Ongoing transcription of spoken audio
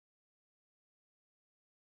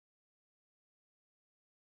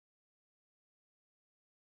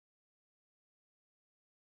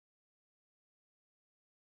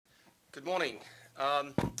Good morning.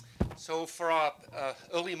 So for our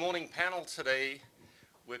early morning panel today,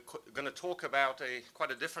 we're going to talk about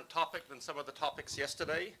quite a different topic than some of the topics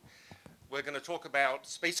yesterday. We're going to talk about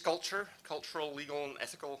space culture, cultural, legal, and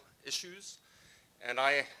ethical issues. And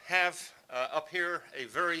I have up here a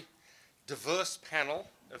very diverse panel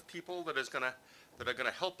of people that are going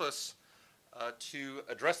to help us to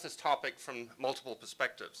address this topic from multiple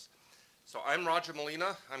perspectives. So I'm Roger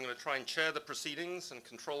Malina. I'm going to try and chair the proceedings and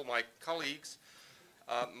control my colleagues.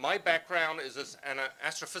 My background is as an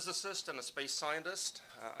astrophysicist and a space scientist.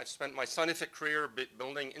 I've spent my scientific career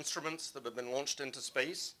building instruments that have been launched into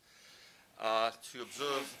space to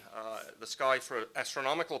observe the sky for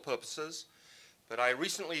astronomical purposes. But I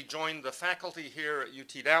recently joined the faculty here at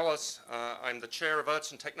UT Dallas. I'm the chair of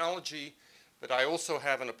Arts and Technology, but I also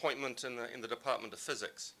have an appointment in the Department of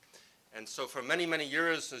Physics. And so for many, many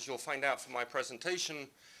years, as you'll find out from my presentation,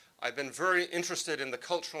 I've been very interested in the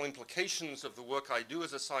cultural implications of the work I do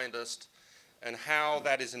as a scientist and how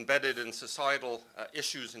that is embedded in societal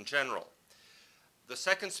issues in general. The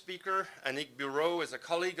second speaker, Annick Bureaud, is a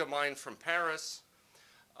colleague of mine from Paris.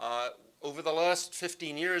 Over the last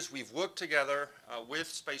 15 years, we've worked together with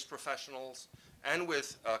space professionals and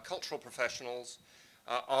with cultural professionals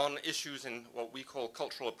on issues in what we call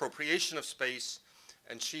cultural appropriation of space.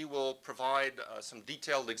 And she will provide some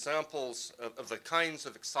detailed examples of the kinds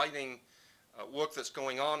of exciting work that's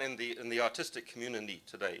going on in the artistic community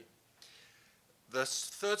today. The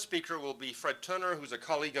third speaker will be Fred Turner, who's a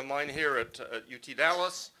colleague of mine here at UT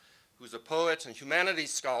Dallas, who's a poet and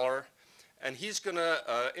humanities scholar. And he's going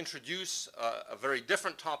to introduce a very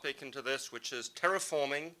different topic into this, which is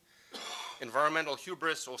terraforming, environmental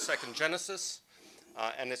hubris or second genesis.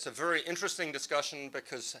 And it's a very interesting discussion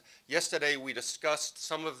because yesterday we discussed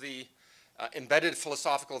some of the embedded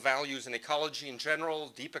philosophical values in ecology in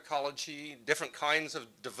general, deep ecology, different kinds of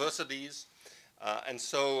diversities. And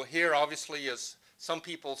so here, obviously, as some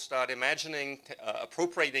people start imagining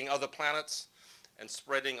appropriating other planets and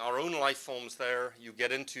spreading our own life forms there, you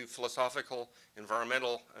get into philosophical,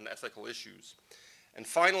 environmental, and ethical issues. And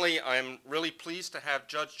finally, I'm really pleased to have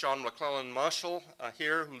Judge John McClellan Marshall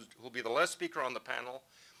here, who'll be the last speaker on the panel.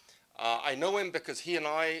 I know him because he and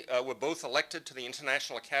I were both elected to the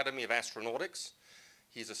International Academy of Astronautics.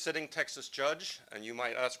 He's a sitting Texas judge, and you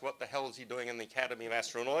might ask, what the hell is he doing in the Academy of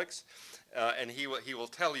Astronautics? And he will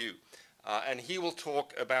tell you. And he will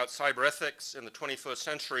talk about cyber ethics in the 21st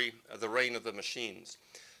century, the reign of the machines.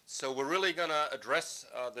 So we're really going to address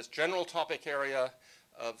this general topic area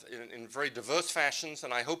in very diverse fashions,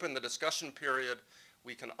 and I hope in the discussion period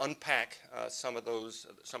we can unpack some of those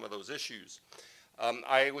issues.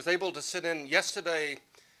 I was able to sit in yesterday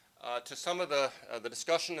to some of the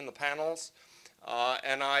discussion in the panels,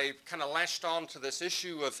 and I kind of latched on to this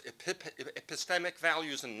issue of epistemic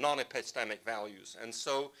values and non-epistemic values. And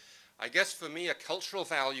so I guess for me a cultural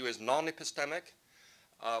value is non-epistemic.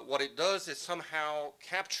 What it does is somehow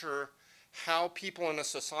capture how people in a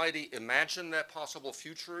society imagine their possible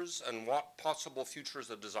futures and what possible futures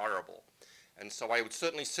are desirable. And so I would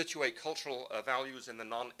certainly situate cultural values in the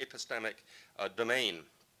non-epistemic domain.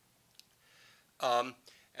 And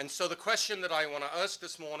so the question that I want to ask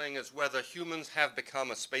this morning is whether humans have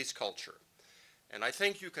become a space culture. And I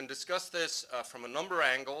think you can discuss this from a number of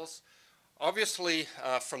angles. Obviously,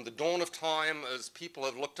 from the dawn of time, as people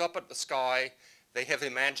have looked up at the sky, they have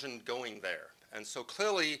imagined going there. And so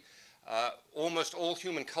clearly, almost all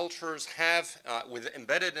human cultures have,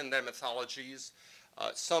 embedded in their mythologies,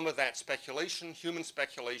 some of that speculation, human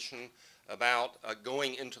speculation, about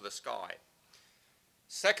going into the sky.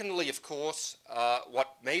 Secondly, of course,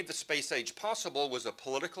 what made the space age possible was a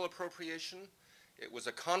political appropriation. It was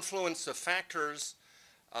a confluence of factors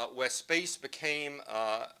where space became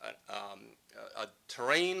a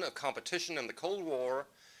terrain of competition in the Cold War,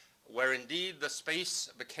 where indeed the space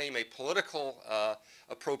became a political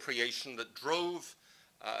appropriation that drove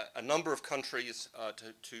a number of countries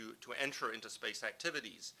to enter into space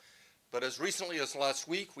activities. But as recently as last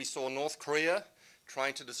week, we saw North Korea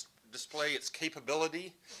trying to display its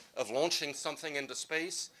capability of launching something into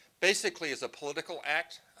space, basically as a political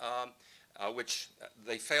act, which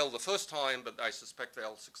they failed the first time, but I suspect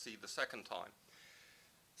they'll succeed the second time.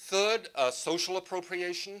 Third, social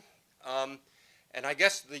appropriation. And I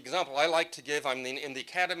guess the example I like to give, in the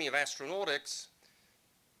Academy of Astronautics,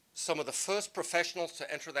 some of the first professionals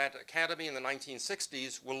to enter that academy in the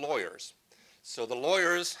 1960s were lawyers. So the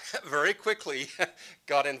lawyers very quickly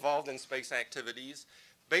got involved in space activities,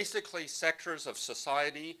 basically sectors of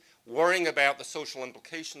society worrying about the social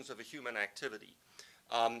implications of a human activity.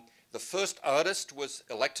 The first artist was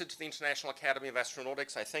elected to the International Academy of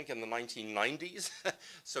Astronautics, I think, in the 1990s.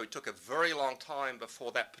 So it took a very long time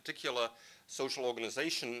before that particular social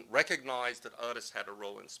organization recognized that artists had a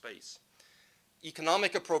role in space.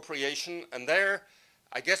 Economic appropriation, and there,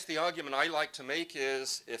 I guess the argument I like to make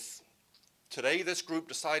is if today this group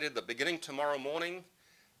decided that beginning tomorrow morning,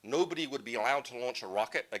 nobody would be allowed to launch a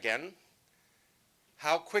rocket again,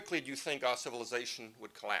 how quickly do you think our civilization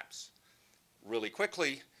would collapse? Really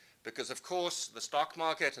quickly, because of course the stock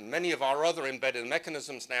market and many of our other embedded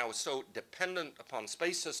mechanisms now are so dependent upon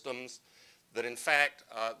space systems that in fact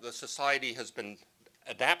the society has been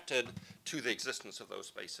adapted to the existence of those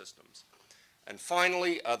space systems. And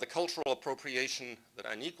finally, the cultural appropriation that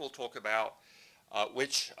Annick will talk about,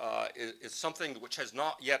 which is something which has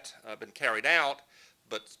not yet been carried out,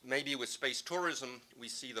 but maybe with space tourism we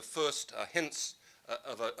see the first hints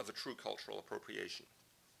of a true cultural appropriation.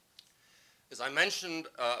 As I mentioned,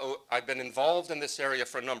 I've been involved in this area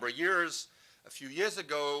for a number of years. A few years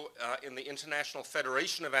ago, in the International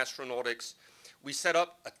Federation of Astronautics, we set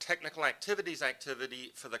up a technical activities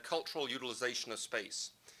activity for the cultural utilization of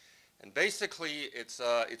space. And basically, it's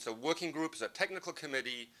a working group, it's a technical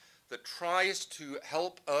committee that tries to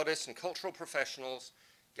help artists and cultural professionals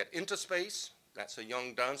get into space. That's a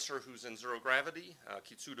young dancer who's in zero gravity,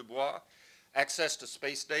 Kitsu Dubois, access to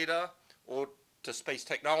space data, or to space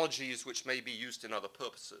technologies which may be used in other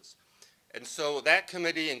purposes. And so that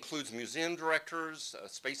committee includes museum directors,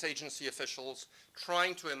 space agency officials,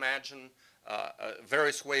 trying to imagine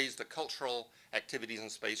various ways that cultural activities in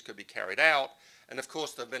space could be carried out. And of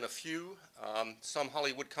course, there have been a few. Some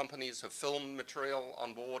Hollywood companies have filmed material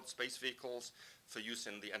on board space vehicles for use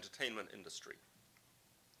in the entertainment industry.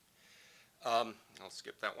 I'll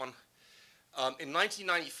skip that one. In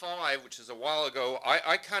 1995, which is a while ago,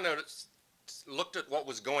 I kind of looked at what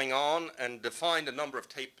was going on and defined a number of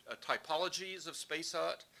typologies of space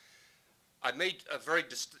art. I made a very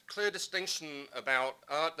clear distinction about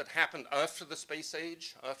art that happened after the space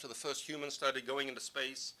age, after the first humans started going into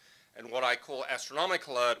space, and what I call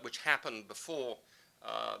astronomical art, which happened before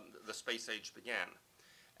the space age began.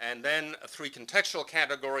 And then three contextual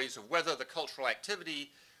categories of whether the cultural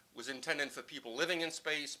activity was intended for people living in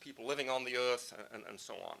space, people living on the Earth, and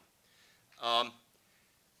so on.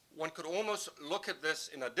 One could almost look at this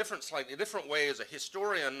in a slightly different way as a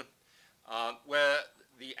historian, where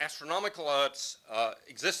the astronomical arts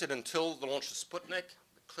existed until the launch of Sputnik.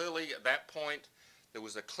 Clearly, at that point, there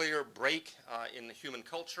was a clear break in the human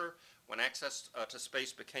culture when access to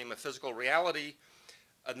space became a physical reality.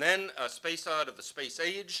 And then space art of the space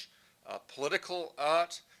age, political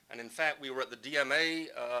art, and in fact, we were at the DMA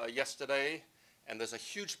yesterday, and there's a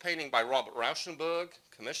huge painting by Robert Rauschenberg,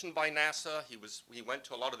 commissioned by NASA. He went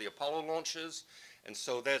to a lot of the Apollo launches, and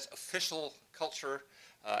so there's official culture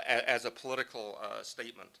as a political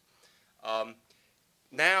statement.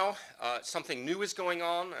 Now, something new is going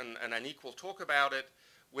on, and Annick will talk about it,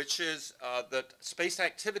 which is that space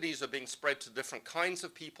activities are being spread to different kinds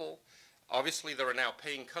of people. Obviously, there are now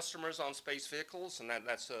paying customers on space vehicles, and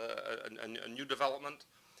that's a new development.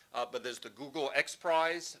 But there's the Google X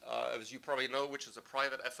Prize, as you probably know, which is a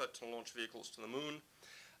private effort to launch vehicles to the moon.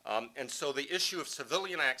 And so the issue of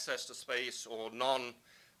civilian access to space or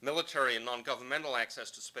non-military and non-governmental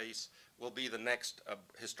access to space will be the next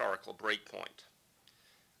historical breakpoint.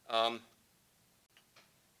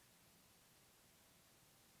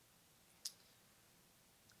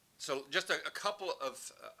 So just a couple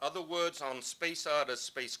of other words on space art as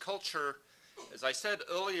space culture. As I said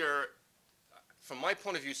earlier, from my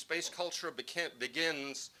point of view, space culture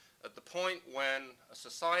begins at the point when a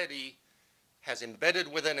society has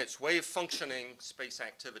embedded within its way of functioning space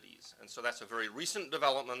activities. And so that's a very recent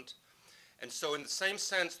development. And so in the same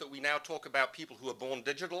sense that we now talk about people who are born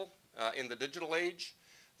digital in the digital age,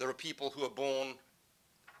 there are people who are born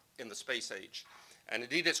in the space age. And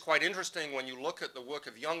indeed, it's quite interesting when you look at the work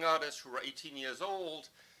of young artists who are 18 years old.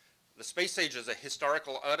 The space age is a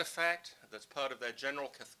historical artifact that's part of their general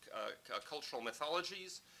cultural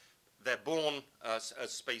mythologies. They're born as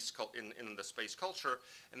in the space culture,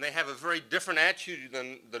 and they have a very different attitude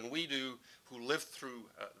than we do who lived through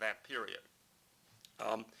that period.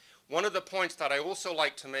 One of the points that I also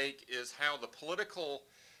like to make is how the political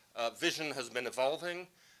vision has been evolving.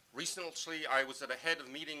 Recently, I was at a head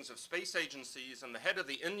of meetings of space agencies, and the head of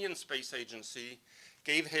the Indian Space Agency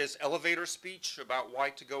gave his elevator speech about why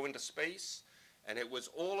to go into space, and it was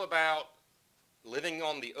all about living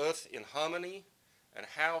on the Earth in harmony and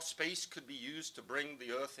how space could be used to bring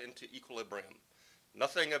the Earth into equilibrium.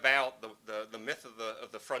 Nothing about the myth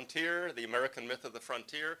of the frontier, the American myth of the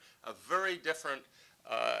frontier, a very different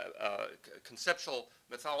conceptual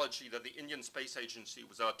mythology that the Indian Space Agency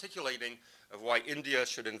was articulating of why India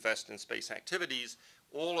should invest in space activities,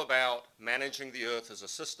 all about managing the Earth as a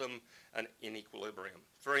system and in equilibrium.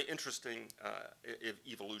 Very interesting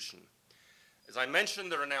evolution. As I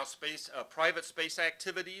mentioned, there are now private space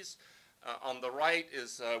activities. On the right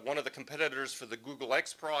is one of the competitors for the Google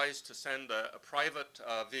X Prize to send a private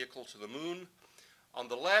vehicle to the moon. On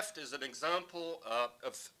the left is an example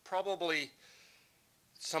of probably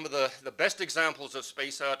some of the best examples of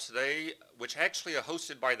space art today, which actually are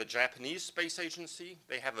hosted by the Japanese Space Agency.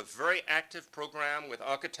 They have a very active program with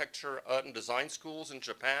architecture, art, and design schools in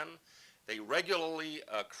Japan. They regularly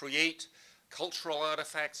create cultural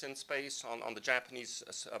artifacts in space on the Japanese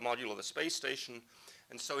module of the space station.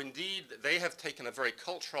 And so indeed, they have taken a very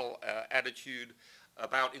cultural attitude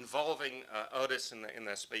about involving artists in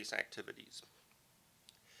their space activities.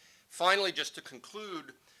 Finally, just to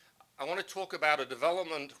conclude, I want to talk about a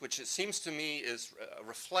development which it seems to me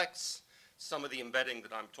reflects some of the embedding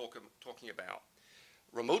that I'm talking about.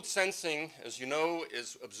 Remote sensing, as you know,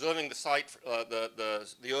 is observing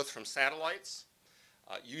the Earth from satellites,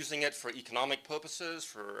 using it for economic purposes,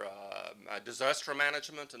 for disaster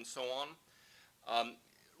management, and so on.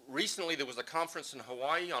 Recently, there was a conference in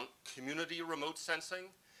Hawaii on community remote sensing,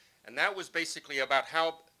 and that was basically about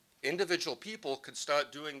how individual people could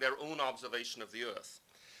start doing their own observation of the Earth.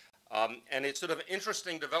 And it's sort of an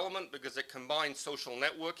interesting development because it combines social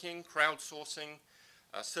networking, crowdsourcing,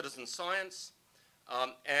 citizen science,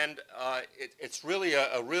 and it's really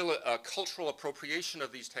a real cultural appropriation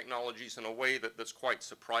of these technologies in a way that's quite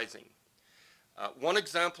surprising. One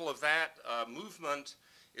example of that movement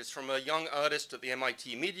is from a young artist at the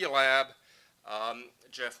MIT Media Lab,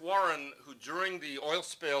 Jeff Warren, who during the oil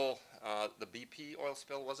spill, the BP oil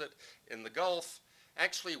spill was it, in the Gulf,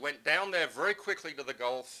 actually went down there very quickly to the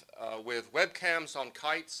Gulf with webcams on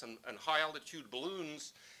kites and high altitude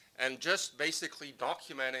balloons and just basically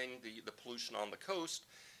documenting the pollution on the coast.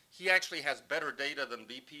 He actually has better data than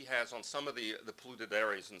BP has on some of the polluted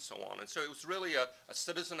areas and so on. And so it was really a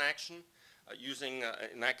citizen action using,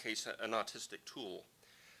 in that case, an artistic tool.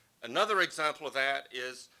 Another example of that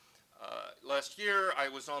is last year I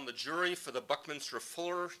was on the jury for the Buckminster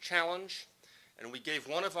Fuller Challenge, and we gave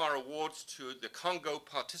one of our awards to the Congo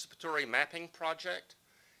Participatory Mapping Project,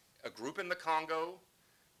 a group in the Congo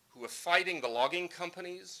who are fighting the logging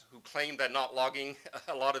companies who claim they're not logging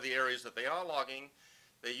a lot of the areas that they are logging.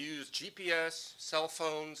 They use GPS, cell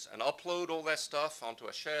phones, and upload all their stuff onto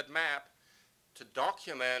a shared map to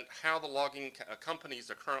document how the logging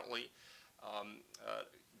companies are currently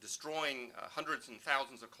destroying hundreds and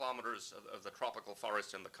thousands of kilometers of the tropical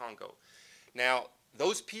forest in the Congo. Now,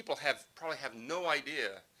 those people probably have no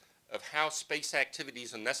idea of how space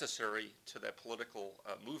activities are necessary to their political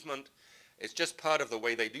movement. It's just part of the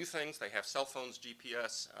way they do things. They have cell phones,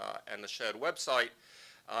 GPS, and a shared website,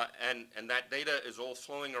 and that data is all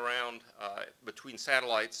flowing around between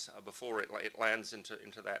satellites before it lands in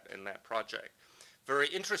that project. Very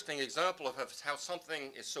interesting example of how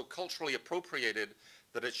something is so culturally appropriated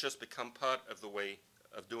that it's just become part of the way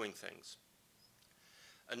of doing things.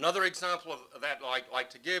 Another example of that I'd like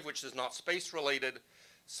to give, which is not space related,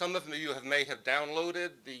 some of you may have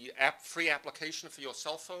downloaded the free application for your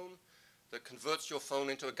cell phone that converts your phone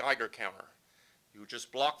into a Geiger counter. You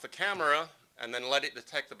just block the camera and then let it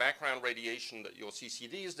detect the background radiation that your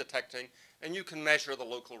CCD is detecting, and you can measure the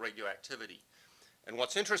local radioactivity. And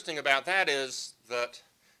what's interesting about that is that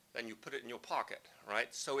then you put it in your pocket,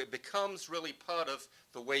 right? So it becomes really part of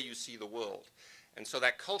the way you see the world. And so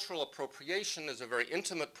that cultural appropriation is a very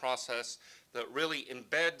intimate process that really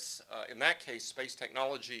embeds, in that case, space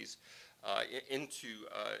technologies into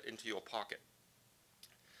your pocket.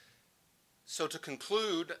 So to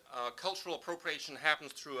conclude, cultural appropriation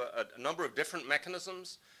happens through a number of different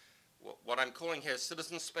mechanisms. What I'm calling here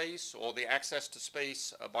citizen space, or the access to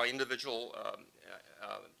space by individual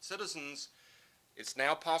citizens. It's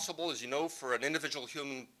now possible, as you know, for an individual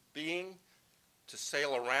human being to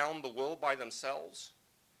sail around the world by themselves.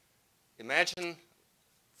 Imagine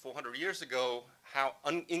 400 years ago how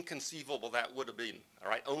inconceivable that would have been, all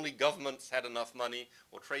right? Only governments had enough money,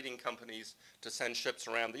 or trading companies, to send ships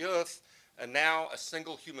around the Earth, and now a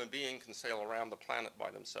single human being can sail around the planet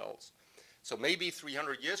by themselves. So maybe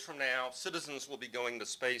 300 years from now, citizens will be going to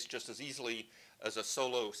space just as easily as a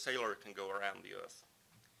solo sailor can go around the Earth.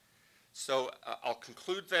 So I'll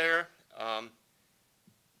conclude there.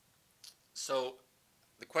 So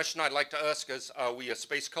the question I'd like to ask is, are we a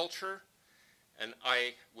space culture? And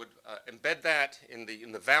I would embed that in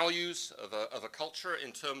the values of a culture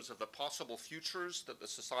in terms of the possible futures that the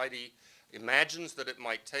society imagines that it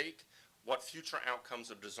might take. what future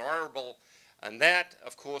outcomes are desirable, and that,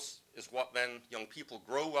 of course, is what then young people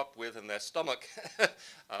grow up with in their stomach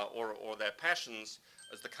or their passions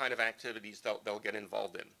as the kind of activities they'll get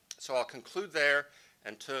involved in. So I'll conclude there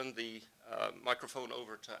and turn the microphone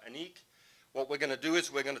over to Annick. What we're going to do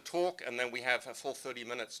is we're going to talk, and then we have a full 30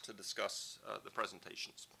 minutes to discuss the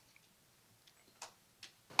presentations.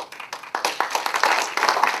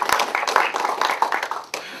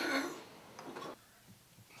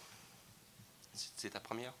 C'est ta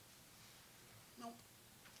première? Non.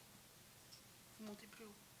 Vous montez plus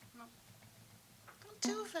haut. Non. Don't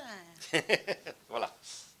do that. Voilà.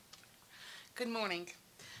 Good morning.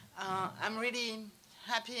 I'm really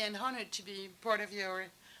happy and honored to be part of your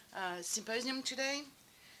symposium today.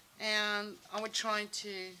 And I will try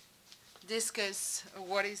to discuss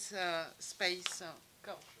what is space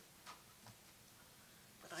culture.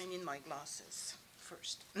 But I need my glasses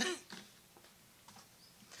first.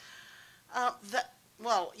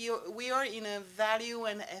 We are in a value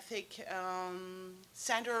and ethic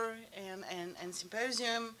center and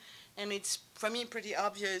symposium, and it's for me pretty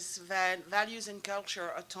obvious that values and culture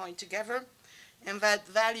are tied together, and that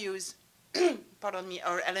values, pardon me,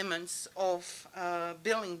 are elements of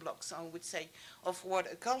building blocks, I would say, of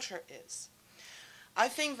what a culture is. I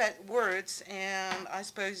think that words, and I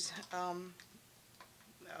suppose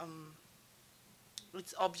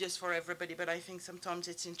it's obvious for everybody, but I think sometimes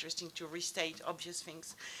it's interesting to restate obvious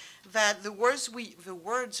things. That the words we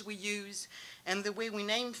use and the way we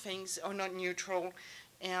name things are not neutral,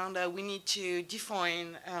 and we need to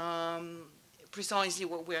define precisely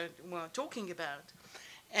what we're talking about.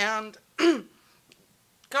 And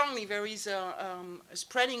currently there is a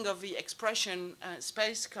spreading of the expression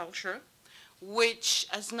space culture, which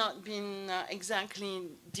has not been exactly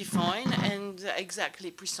defined and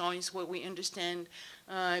exactly precise what we understand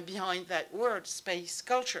behind that word, space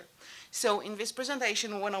culture. So in this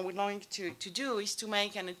presentation, what I would like to do is to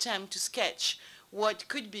make an attempt to sketch what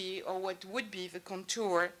could be or what would be the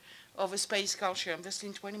contour of a space culture. And just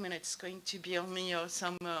in 20 minutes going to be only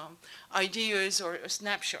some ideas or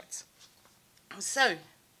snapshots. So,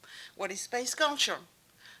 what is space culture?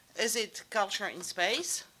 Is it culture in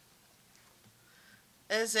space?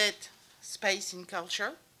 Is it space in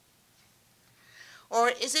culture? Or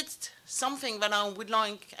is it something that I would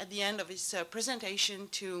like at the end of this presentation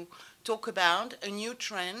to talk about, a new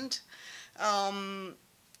trend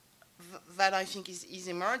that I think is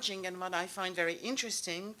emerging and what I find very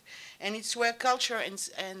interesting, and it's where culture and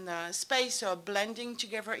space are blending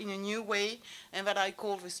together in a new way, and that I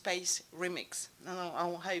call the space remix. And I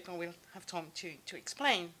hope I will have time to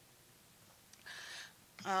explain.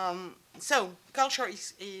 So, culture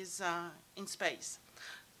is in space.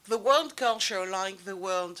 The world culture, like the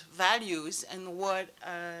world values and what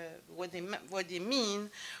they mean,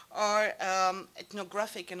 are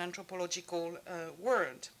ethnographic and anthropological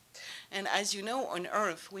world. And as you know, on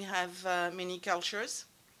Earth we have many cultures.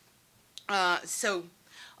 So,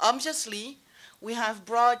 obviously, we have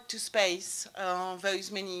brought to space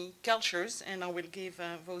those many cultures, and I will give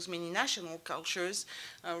those many national cultures.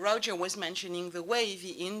 Roger was mentioning the way the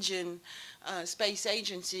Indian Space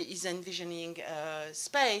Agency is envisioning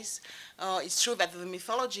space. It's true that the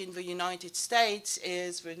mythology in the United States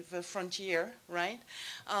is the frontier, right?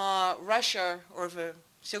 Russia, or the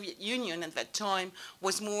Soviet Union at that time,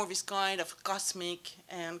 was more this kind of cosmic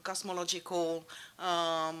and cosmological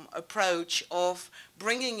approach of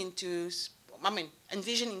bringing into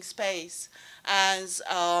envisioning space as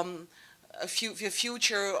the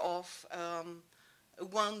future of a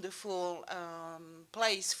wonderful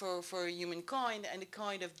place for humankind, and a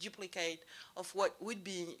kind of duplicate of what would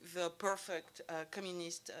be the perfect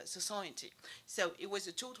communist society. So it was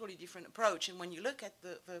a totally different approach. And when you look at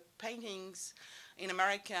the paintings in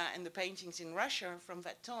America and the paintings in Russia from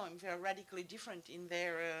that time, they are radically different in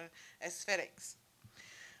their aesthetics.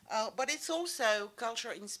 But it's also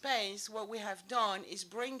culture in space. What we have done is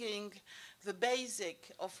bringing the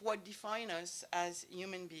basic of what defines us as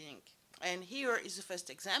human beings. And here is the first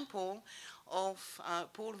example of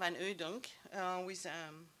Paul van Eudonk, with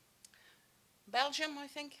Belgium, I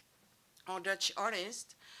think, or Dutch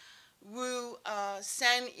artist, who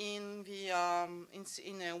sent in the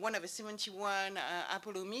one of the 71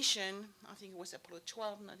 Apollo mission, I think it was Apollo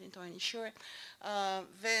 12, not entirely sure,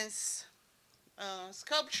 this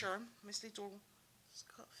sculpture, this little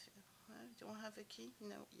sculpture. Do I have a key?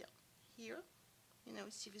 No, yeah, here. You know,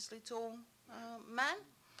 see this little man?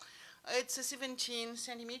 It's 17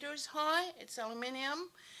 centimeters high, it's aluminum,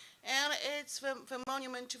 and it's the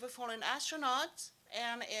monument to the fallen astronauts,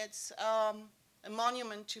 and it's a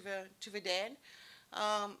monument to the dead,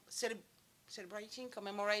 celebrating,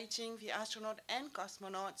 commemorating the astronaut and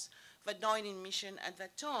cosmonauts that died in mission at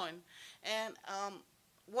that time. And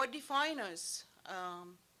what defines us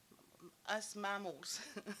as mammals,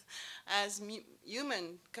 as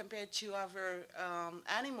human compared to other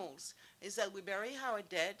animals, is that we bury our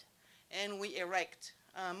dead and we erect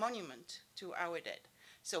a monument to our dead.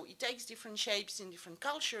 So it takes different shapes in different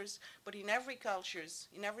cultures, but in every cultures,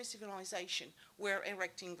 in every civilization, we're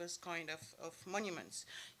erecting this kind of monuments.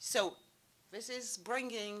 So this is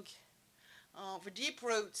bringing the deep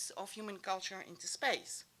roots of human culture into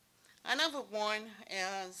space. Another one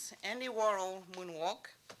is Andy Warhol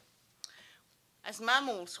moonwalk. As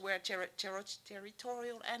mammals, we're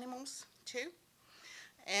territorial animals too.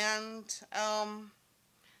 And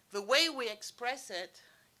the way we express it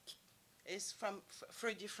is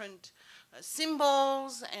through different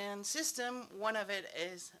symbols and system. One of it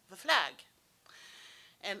is the flag.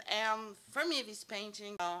 And for me, this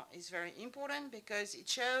painting is very important because it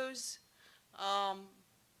shows,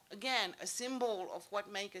 again, a symbol of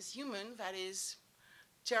what makes us human, that is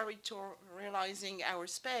territorializing our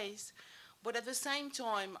space. But at the same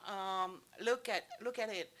time, look at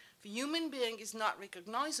it. The human being is not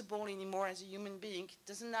recognizable anymore as a human being. It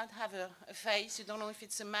does not have a face. You don't know if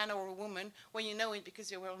it's a man or a woman. Well, you know it because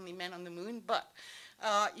there were only men on the moon. But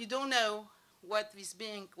you don't know what this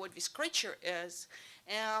being, what this creature is.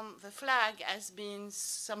 And the flag has been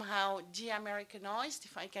somehow de-Americanized,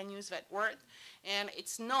 if I can use that word. And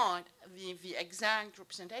it's not the exact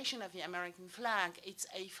representation of the American flag. It's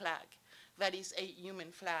a flag. That is a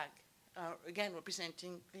human flag. Again,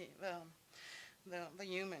 representing the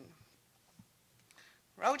human.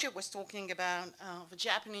 Roger was talking about the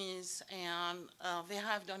Japanese, and they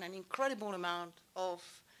have done an incredible amount of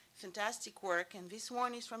fantastic work, and this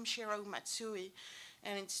one is from Shiro Matsui,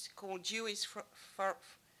 and it's called Jewish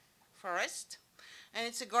Forest, and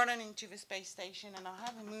it's a garden into the space station, and I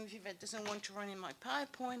have a movie that doesn't want to run in my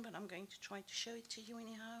PowerPoint, but I'm going to try to show it to you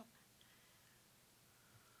anyhow.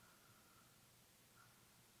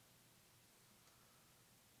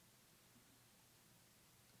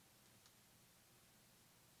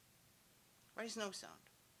 There is no sound.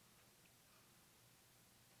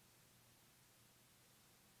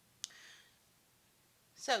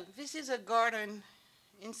 So this is a garden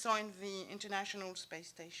inside the International Space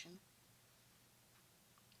Station.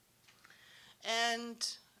 And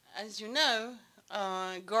as you know,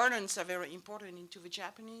 gardens are very important into the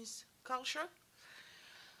Japanese culture.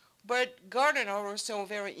 But gardens are also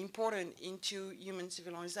very important into human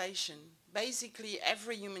civilization. Basically,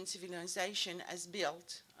 every human civilization has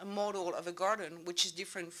built a model of a garden which is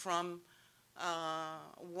different from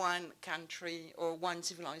one country or one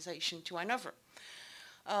civilization to another.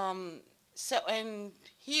 And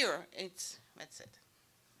here that's it.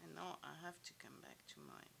 And now I have to come back to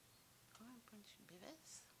my PowerPoint. Should be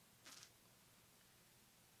this.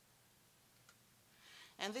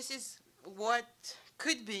 And this is what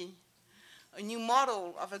could be a new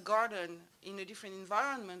model of a garden in a different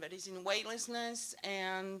environment, that is in weightlessness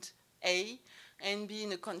and A, and B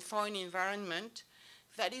in a confined environment.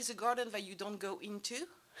 That is a garden that you don't go into,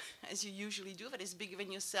 as you usually do, that is bigger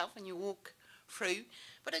than yourself and you walk through,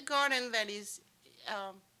 but a garden that is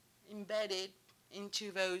embedded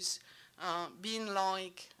into those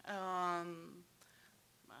bean-like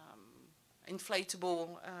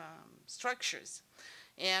inflatable structures.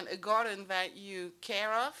 And a garden that you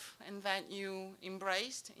care of and that you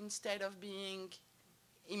embraced instead of being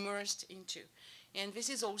immersed into. And this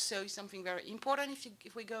is also something very important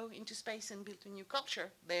if we go into space and build a new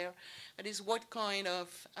culture there. That is, what kind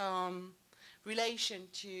of relation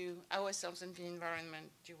to ourselves and the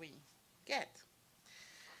environment do we get?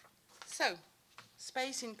 So,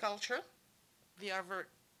 space in culture, the other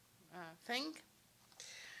thing.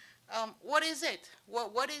 What is it?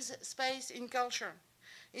 What is space in culture?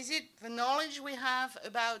 Is it the knowledge we have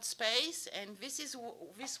about space? And this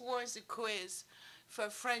was a quiz for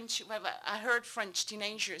French. Well, I heard French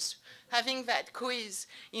teenagers having that quiz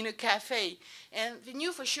in a cafe, and they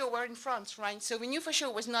knew for sure we're in France, right? So we knew for sure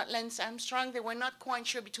it was not Lance Armstrong. They were not quite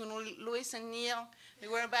sure between Louis and Neil. They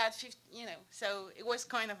were about 50, so it was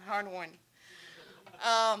kind of a hard one.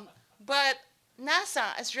 But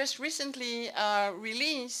NASA has just recently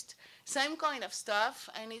released same kind of stuff,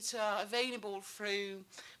 and it's available through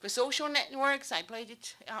the social networks. I played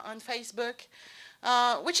it on Facebook,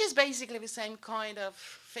 which is basically the same kind of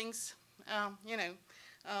things,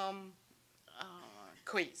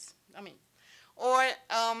 quiz. Or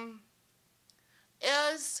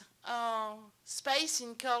is space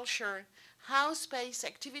in culture, how space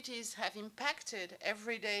activities have impacted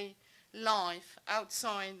everyday life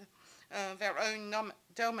outside their own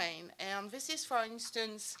domain. And this is, for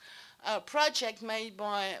instance, a project made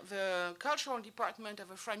by the cultural department of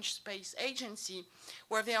a French space agency,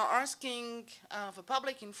 where they are asking the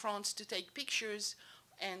public in France to take pictures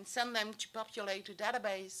and send them to populate a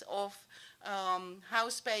database of how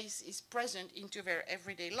space is present into their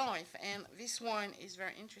everyday life. And this one is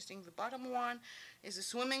very interesting. The bottom one is a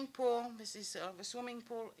swimming pool. This is the swimming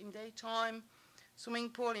pool in daytime, swimming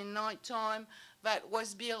pool in nighttime, that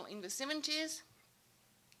was built in the 70s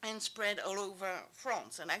and spread all over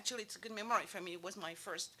France. And actually, it's a good memory for me. It was my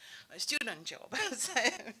first student job.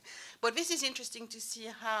 But this is interesting to see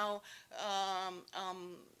how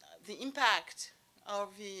the impact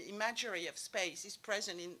of the imagery of space is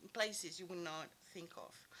present in places you would not think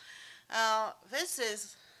of. This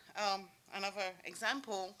is another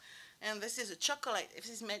example, and this is a chocolate. This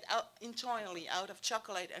is made entirely out of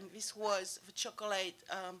chocolate, and this was the chocolate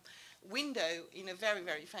window in a very,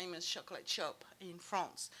 very famous chocolate shop in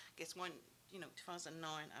France. Guess one,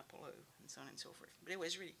 2009 Apollo and so on and so forth. But it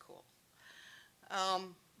was really cool.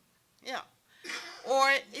 Yeah.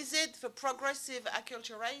 Or is it the progressive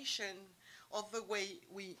acculturation of the way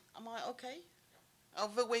we, am I okay?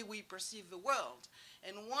 Of the way we perceive the world.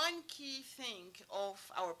 And one key thing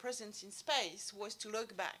of our presence in space was to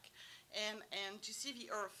look back and to see the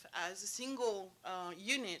Earth as a single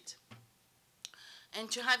unit, and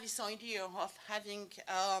to have this idea of having,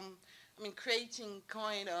 creating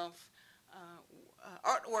kind of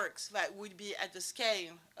artworks that would be at the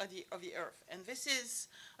scale of the Earth. And this is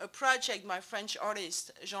a project by French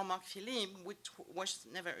artist Jean-Marc Philippe, which was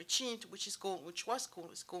never achieved, which was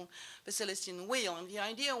called the Celestine Wheel. And the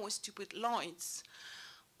idea was to put lights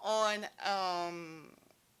on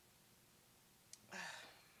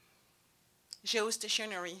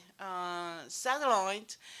geostationary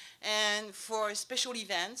satellite, and for special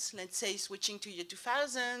events, let's say switching to year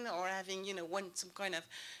 2000 or having, some kind of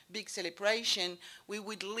big celebration, we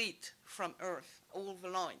would lit from Earth all the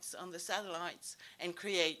lights on the satellites and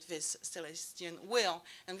create this celestial wheel.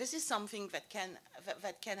 And this is something that can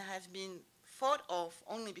have been thought of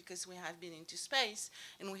only because we have been into space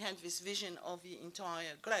and we had this vision of the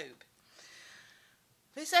entire globe.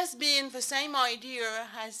 This has been, the same idea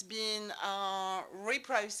has been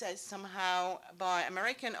reprocessed somehow by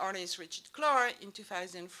American artist Richard Clark in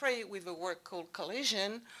 2003 with a work called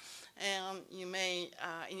Collision. And you may,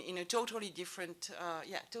 in a totally different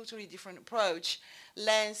approach,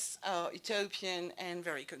 less utopian and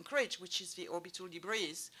very concrete, which is the orbital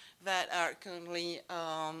debris that are currently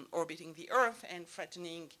orbiting the Earth and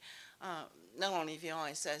threatening not only the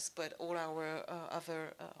ISS, but all our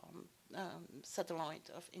other satellite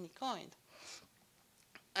of any kind.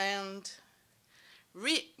 And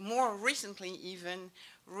more recently even,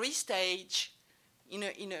 restage in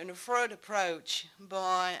a third approach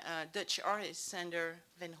by Dutch artist Sander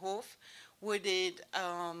van Hoof, who did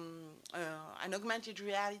an augmented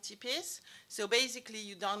reality piece. So basically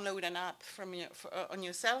you download an app from on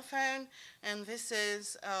your cell phone, and this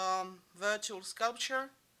is virtual sculpture.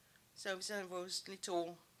 So these are those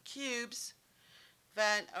little cubes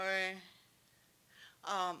that are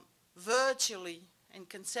virtually and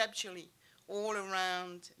conceptually all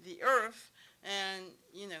around the Earth, and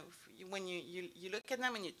when you look at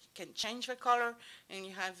them and you can change the color, and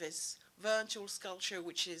you have this virtual sculpture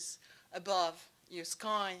which is above your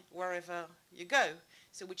sky wherever you go,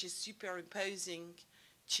 so which is superimposing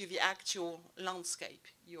to the actual landscape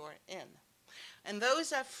you're in. And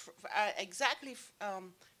those are exactly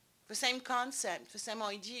the same concept, the same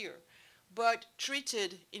idea, but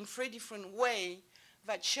treated in 3 different ways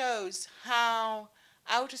that shows how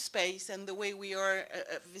outer space and the way we are,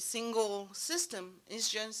 the single system is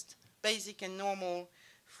just basic and normal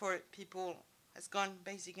for people, has gone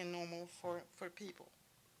basic and normal for people.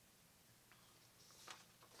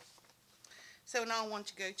 So now I want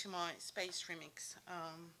to go to my space remix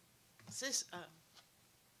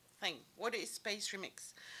thing. What is space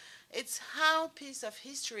remix? It's how pieces of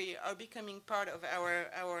history are becoming part of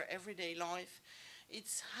our everyday life.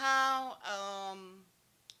 It's how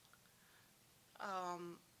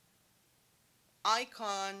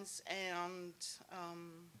icons and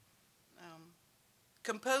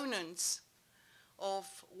components of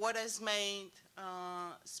what has made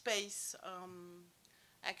space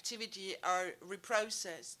activity are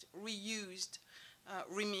reprocessed, reused,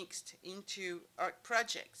 remixed into art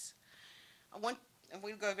projects.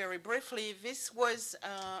 We'll go very briefly. This was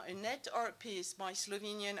a net art piece by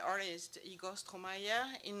Slovenian artist Igor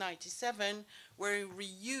Stromayer in '97, where he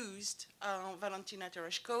reused Valentina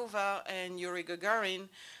Tereshkova and Yuri Gagarin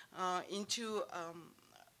into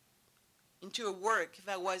a work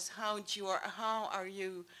that was how are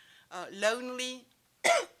you lonely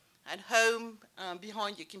at home,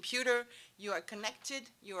 behind your computer. You are connected,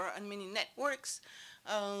 you are on many networks,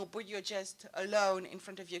 but you're just alone in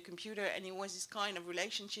front of your computer. And it was this kind of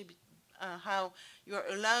relationship, how you're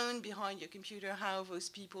alone behind your computer, how those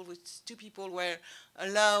two people were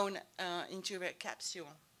alone into their capsule.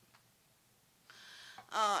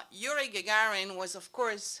 Yuri Gagarin was, of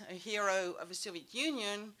course, a hero of the Soviet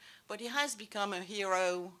Union, but he has become a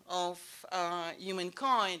hero of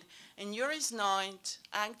humankind. And Yuri's Night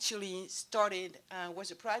actually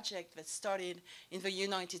was a project that started in the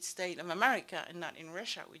United States of America and not in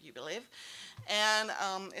Russia, would you believe? And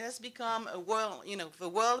it has become a world, the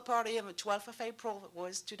World Party of the 12th of April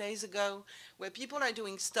was 2 days ago, where people are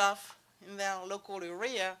doing stuff in their local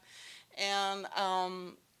area. And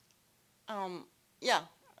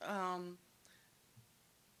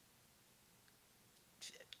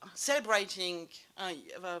celebrating,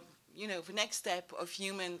 the next step of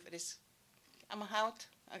human. That is, I'm out.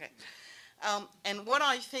 Okay. And what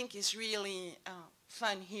I think is really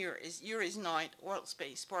fun here is Yuri's Night, World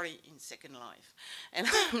Space Party in Second Life, and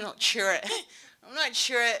I'm not sure. I'm not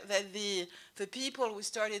sure that the people who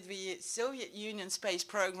started the Soviet Union space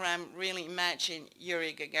program really imagine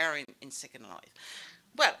Yuri Gagarin in Second Life.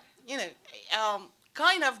 Well,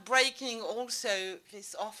 kind of breaking also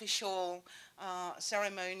this official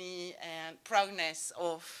ceremony and proudness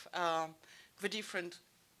of the different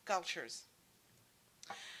cultures.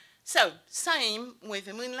 So, same with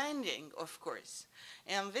the moon landing, of course.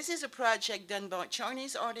 And this is a project done by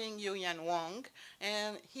Chinese artist Yuyan Wang,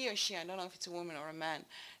 and he or she, I don't know if it's a woman or a man,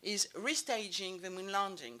 is restaging the moon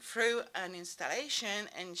landing through an installation,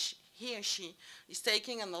 and he or she is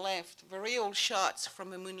taking on the left the real shots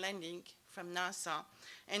from the moon landing from NASA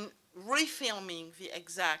and refilming the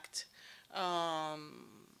exact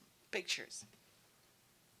pictures.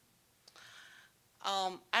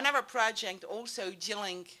 Another project also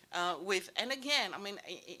dealing with, and again, I mean,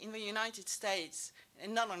 in the United States,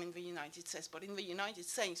 and not only in the United States, but in the United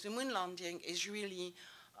States, the moon landing is really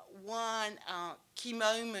one key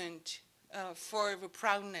moment for the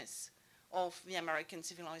proudness of the American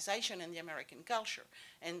civilization and the American culture.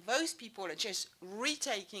 And those people are just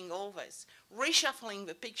retaking all this, reshuffling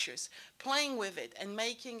the pictures, playing with it, and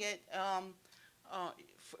making it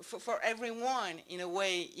for everyone in a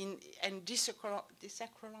way, and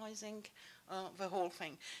desacralizing the whole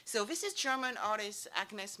thing. So this is German artist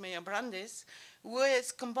Agnes Meyer-Brandes, who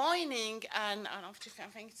is combining I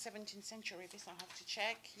think 17th century, this I have to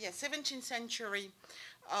check. Yeah, 17th century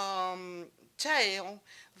tale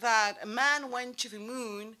that a man went to the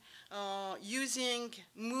moon using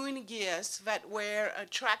moon gears that were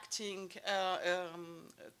attracting a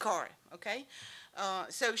car, okay?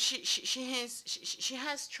 So she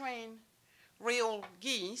has trained real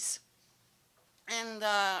geese and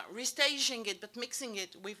restaging it, but mixing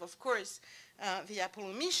it with, of course, the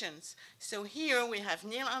Apollo missions. So here we have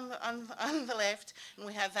Neil on the left, and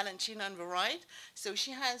we have Valentina on the right. So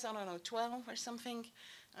she has, I don't know, 12 or something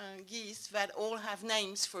geese that all have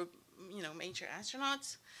names for, major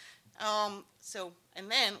astronauts. So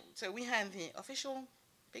we have the official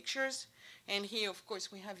pictures, and here, of course,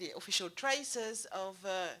 we have the official traces of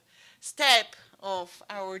step of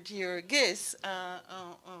our dear geese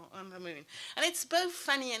on the moon. And it's both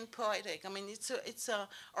funny and poetic. I mean, it's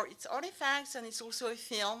artifacts, and it's also a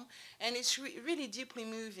film, and it's really deeply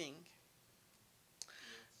moving.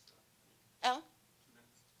 Oh?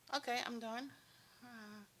 Okay, I'm done.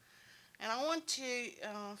 And I want to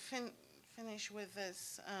finish with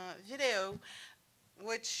this video,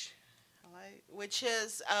 which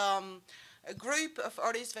is a group of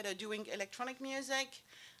artists that are doing electronic music,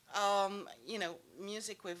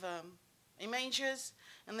 music with images,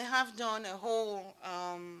 and they have done a whole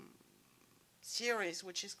series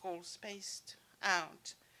which is called Spaced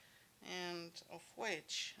Out, and of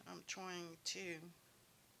which I'm trying to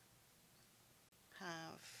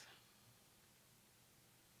have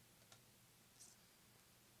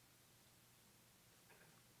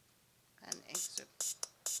an excerpt.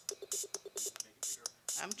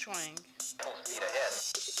 I'm trying.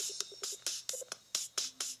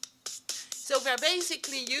 So they're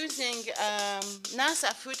basically using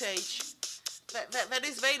NASA footage that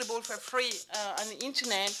is available for free on the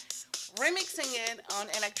internet, remixing it on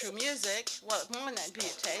electro music. Well, it might not be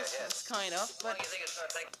a tape, it's kind of, but,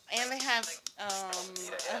 and they have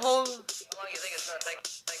a whole,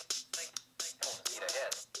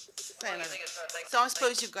 so I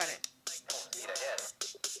suppose you got it.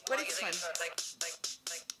 But it's fun.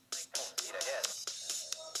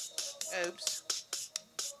 Oops.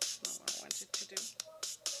 That's not what I wanted to do.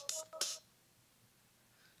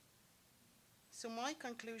 So my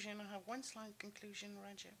conclusion. I have one slide conclusion,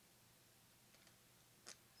 Roger.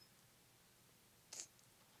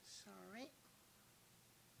 Sorry.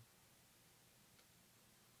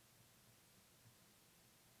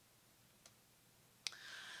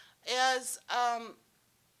 Is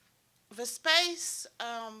the space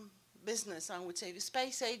business, I would say, the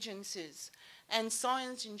space agencies and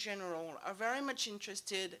science in general are very much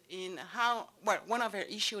interested in how, well, one of their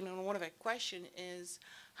issues and one of their questions is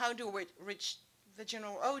how do we reach the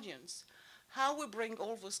general audience? How we bring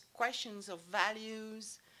all those questions of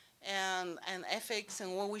values and ethics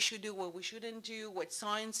and what we should do, what we shouldn't do, what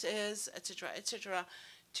science is, etc.,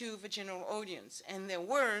 to the general audience. And their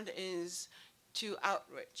word is to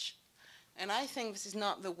outreach. And I think this is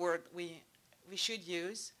not the word we should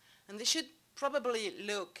use. And they should probably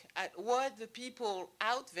look at what the people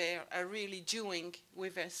out there are really doing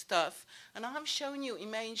with their stuff. And I have shown you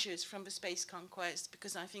images from the Space Conquest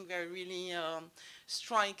because I think they're really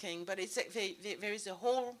striking. But it's, there is a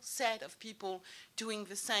whole set of people doing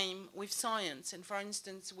the same with science. And for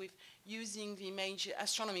instance, with using the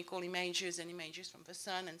astronomical images and images from the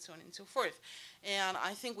sun and so on and so forth. And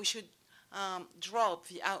I think we should drop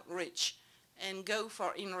the outreach and go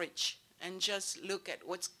for enrich and just look at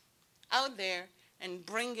what's out there and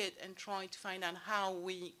bring it and try to find out how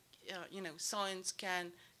we, science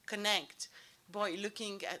can connect by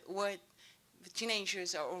looking at what the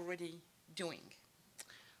teenagers are already doing.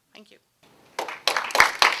 Thank you.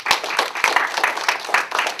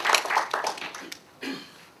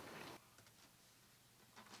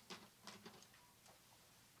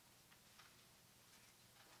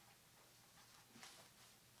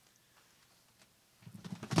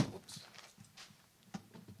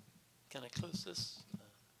 Can I close this?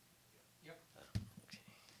 Yep.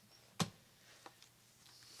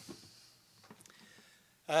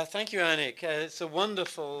 Okay. Thank you, Annick. It's a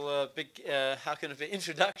wonderful,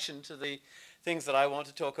 introduction to the things that I want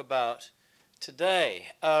to talk about today.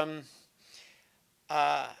 I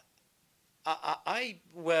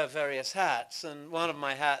wear various hats, and one of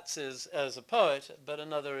my hats is as a poet, but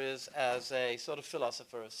another is as a sort of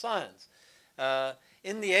philosopher of science.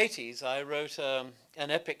 In the 80s, I wrote an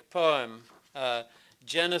epic poem,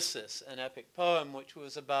 Genesis, an epic poem which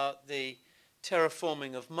was about the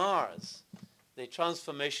terraforming of Mars, the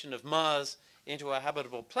transformation of Mars into a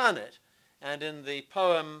habitable planet. And in the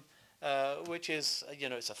poem, which is,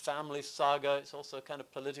 it's a family saga, it's also a kind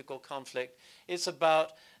of political conflict, it's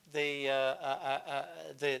about the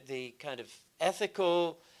kind of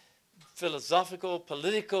ethical, philosophical,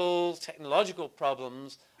 political, technological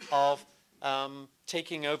problems of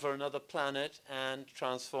taking over another planet and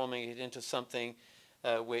transforming it into something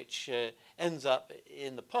which ends up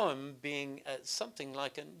in the poem being something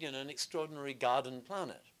like an extraordinary garden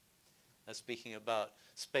planet. Speaking about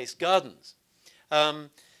space gardens. Now,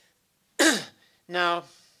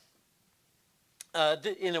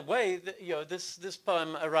 in a way, this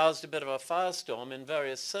poem aroused a bit of a firestorm in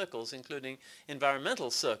various circles, including environmental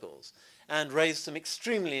circles, and raised some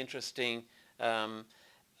extremely interesting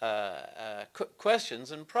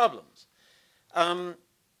questions and problems.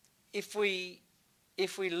 If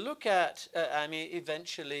we look at,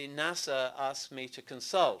 eventually NASA asked me to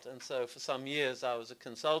consult, and so for some years I was a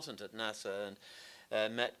consultant at NASA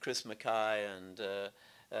and met Chris Mackay and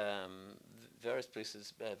various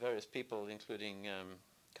places, various people, including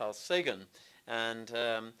Carl Sagan, and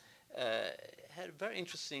had a very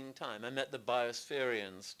interesting time. I met the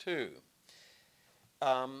biospherians too.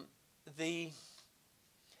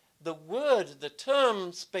 The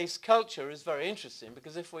term space culture is very interesting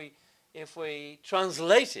because if we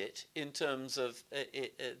translate it in terms of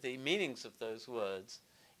the meanings of those words,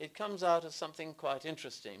 it comes out as something quite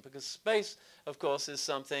interesting, because space, of course, is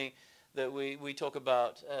something that we talk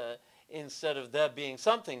about instead of there being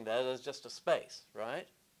something there, there's just a space, right?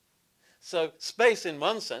 So space, in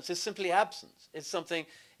one sense, is simply absence. It's something.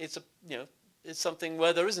 It's something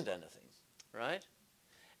where there isn't anything, right?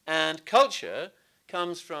 And culture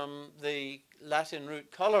comes from the Latin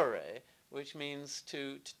root colere, which means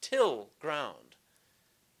to till ground.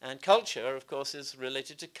 And culture, of course, is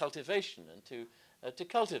related to cultivation and to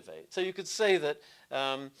cultivate. So you could say that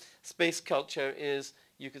space culture is,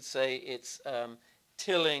 you could say it's the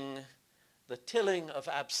tilling of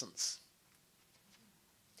absence.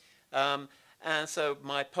 And so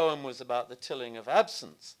my poem was about the tilling of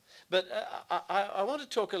absence. But I want to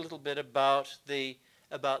talk a little bit about the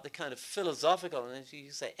kind of philosophical and, as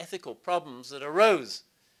you say, ethical problems that arose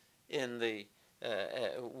in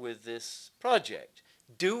with this project.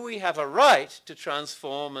 Do we have a right to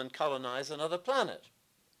transform and colonize another planet?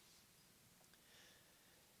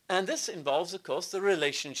 And this involves, of course, the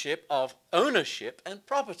relationship of ownership and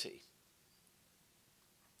property.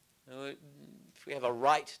 If we have a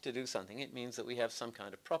right to do something, it means that we have some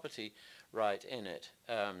kind of property right in it.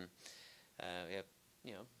 We have,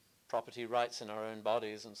 property rights in our own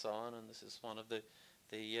bodies and so on, and this is one of the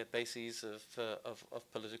bases of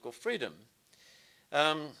political freedom.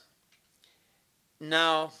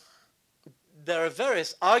 Now, there are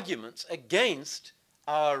various arguments against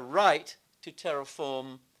our right to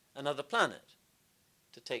terraform another planet,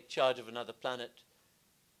 to take charge of another planet,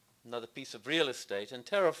 another piece of real estate, and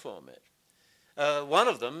terraform it. One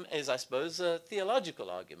of them is, I suppose, a theological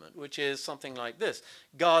argument, which is something like this.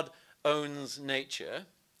 God owns nature.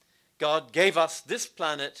 God gave us this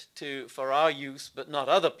planet for our use, but not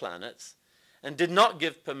other planets, and did not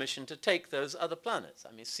give permission to take those other planets.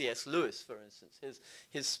 I mean, C.S. Lewis, for instance,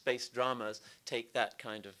 his space dramas take that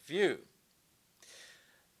kind of view.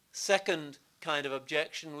 Second kind of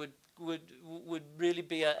objection would really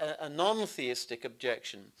be a non-theistic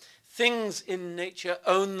objection. Things in nature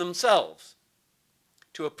own themselves.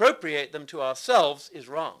 To appropriate them to ourselves is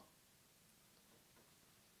wrong.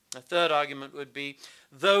 A third argument would be,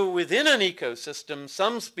 though within an ecosystem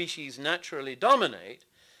some species naturally dominate,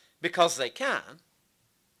 because they can,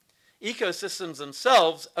 ecosystems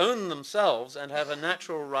themselves own themselves and have a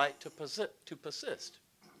natural right to persist.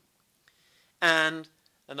 And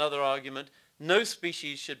another argument, no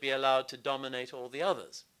species should be allowed to dominate all the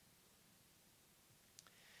others.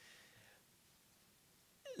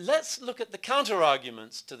 Let's look at the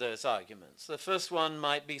counter-arguments to those arguments. The first one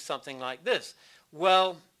might be something like this.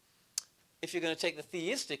 Well, if you're going to take the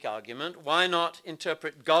theistic argument, why not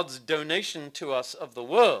interpret God's donation to us of the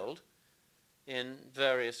world in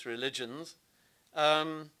various religions?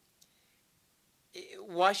 Why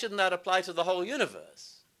shouldn't that apply to the whole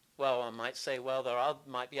universe? Well, one might say, well, there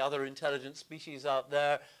might be other intelligent species out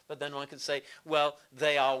there, but then one could say, well,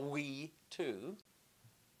 they are we too.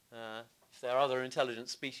 If there are other intelligent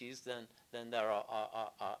species, then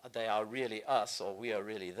they are really us, or we are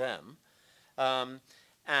really them.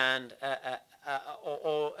 And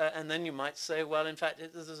then you might say, well, in fact,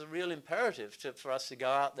 there's a real imperative for us to go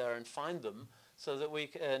out there and find them so that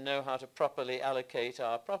we know how to properly allocate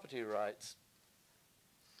our property rights.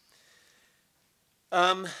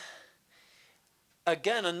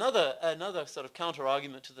 Again, another sort of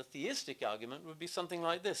counter-argument to the theistic argument would be something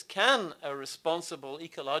like this. Can a responsible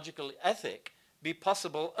ecological ethic be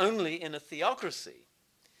possible only in a theocracy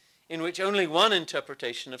in which only one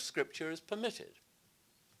interpretation of Scripture is permitted?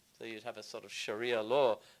 So you'd have a sort of Sharia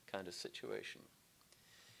law kind of situation.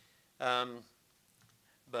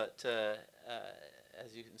 But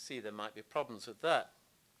as you can see, there might be problems with that.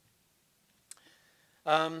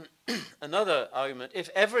 Another argument, if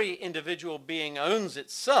every individual being owns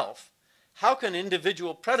itself, how can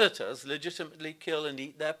individual predators legitimately kill and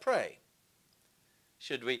eat their prey?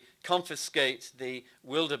 Should we confiscate the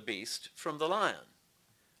wildebeest from the lion,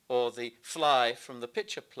 or the fly from the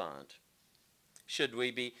pitcher plant? Should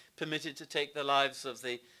we be permitted to take the lives of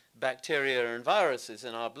the bacteria and viruses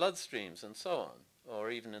in our bloodstreams and so on,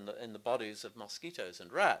 or even in the bodies of mosquitoes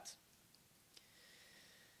and rats?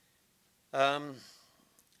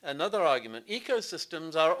 Another argument,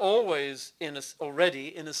 ecosystems are always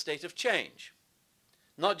already in a state of change,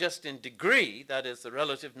 not just in degree, that is the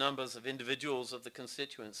relative numbers of individuals of the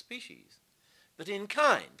constituent species, but in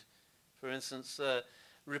kind. For instance,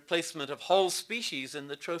 replacement of whole species in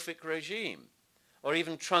the trophic regime, or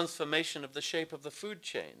even transformation of the shape of the food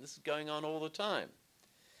chain. This is going on all the time.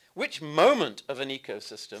 Which moment of an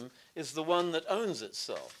ecosystem is the one that owns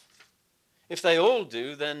itself? If they all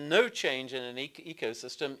do, then no change in an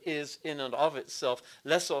ecosystem is in and of itself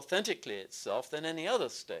less authentically itself than any other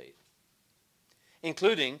state,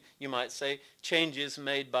 including, you might say, changes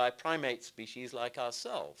made by primate species like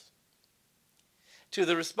ourselves. To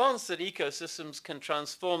the response that ecosystems can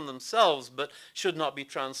transform themselves but should not be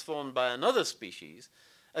transformed by another species,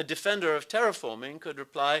 a defender of terraforming could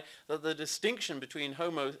reply that the distinction between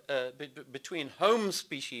home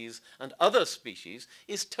species and other species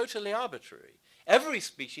is totally arbitrary. Every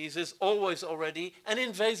species is always already an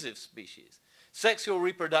invasive species. Sexual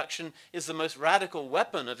reproduction is the most radical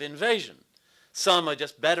weapon of invasion. Some are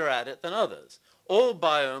just better at it than others. All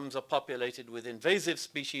biomes are populated with invasive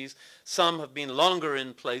species. Some have been longer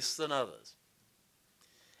in place than others.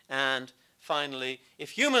 And finally,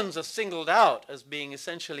 if humans are singled out as being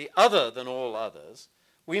essentially other than all others,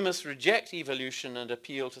 we must reject evolution and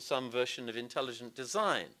appeal to some version of intelligent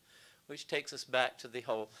design, which takes us back to the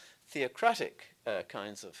whole theocratic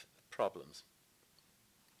kinds of problems.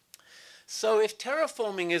 So if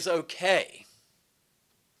terraforming is okay,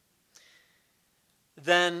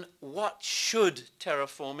 then what should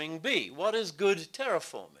terraforming be? What is good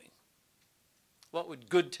terraforming? What would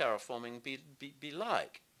good terraforming be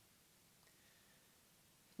like?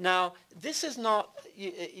 Now, this is not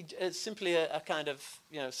simply a kind of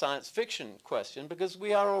science fiction question, because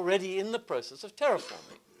we are already in the process of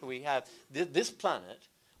terraforming. We have this planet,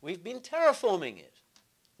 we've been terraforming it.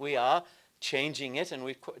 We are changing it, and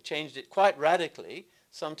we've changed it quite radically,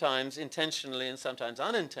 sometimes intentionally and sometimes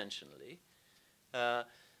unintentionally.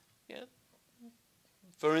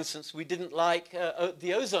 For instance, we didn't like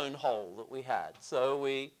the ozone hole that we had, so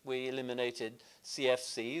we eliminated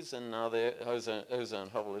CFCs, and now the ozone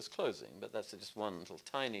hole is closing. But that's just one little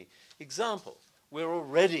tiny example. We are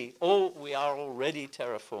already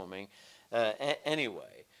terraforming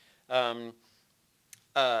anyway.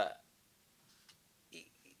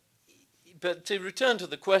 But to return to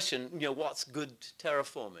the question, what's good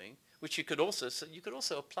terraforming, which you could also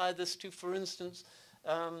apply this to, for instance,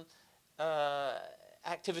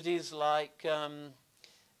 activities like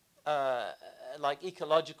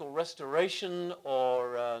ecological restoration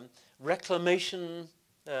or reclamation.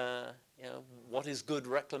 What is good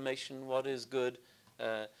reclamation? What is good?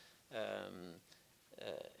 You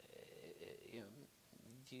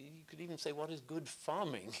could even say, what is good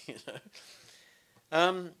farming?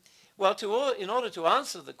 Well, in order to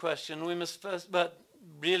answer the question, we must first,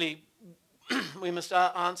 we must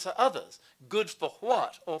answer others. Good for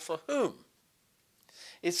what or for whom?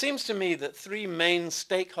 It seems to me that three main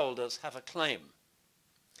stakeholders have a claim.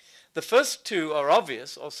 The first two are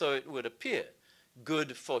obvious, or so it would appear: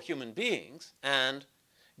 good for human beings and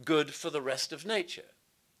good for the rest of nature.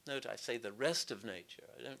 Note, I say the rest of nature.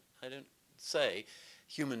 I don't say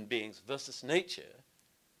human beings versus nature,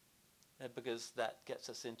 because that gets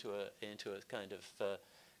us into a kind of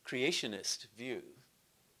creationist view.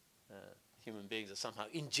 Human beings are somehow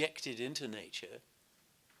injected into nature.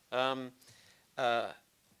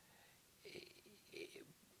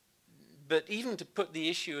 But even to put the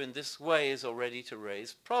issue in this way is already to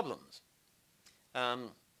raise problems.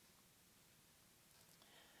 I'm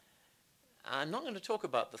not going to talk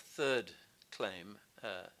about the third claim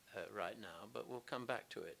right now, but we'll come back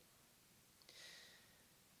to it.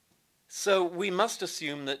 So we must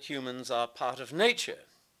assume that humans are part of nature.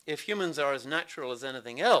 If humans are as natural as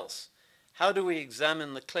anything else, how do we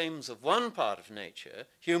examine the claims of one part of nature,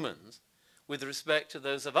 humans, with respect to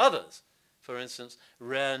those of others? For instance,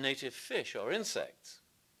 rare native fish or insects.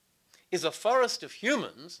 Is a forest of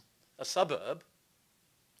humans, a suburb,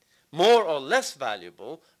 more or less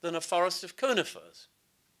valuable than a forest of conifers?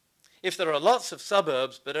 If there are lots of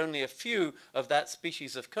suburbs but only a few of that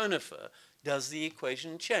species of conifer, does the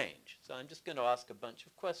equation change? So I'm just going to ask a bunch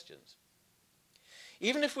of questions.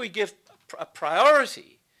 Even if we give a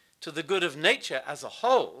priority to the good of nature as a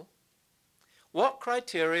whole, what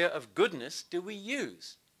criteria of goodness do we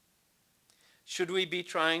use? Should we be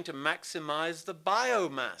trying to maximize the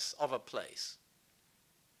biomass of a place,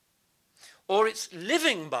 or its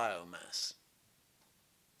living biomass?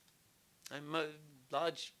 A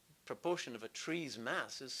large proportion of a tree's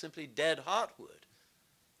mass is simply dead heartwood.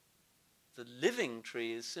 The living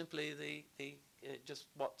tree is simply just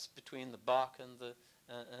what's between the bark and the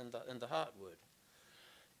heartwood.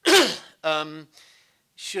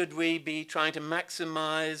 Should we be trying to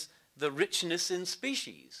maximize the richness in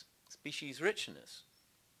species richness,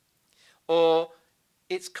 or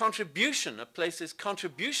its contribution, a place's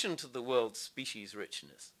contribution to the world's species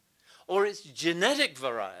richness, or its genetic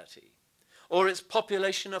variety, or its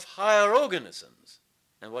population of higher organisms?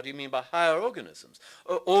 And what do you mean by higher organisms?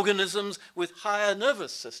 Organisms with higher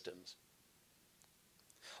nervous systems,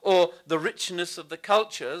 or the richness of the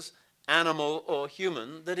cultures, animal or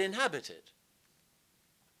human, that inhabit it.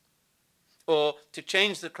 Or, to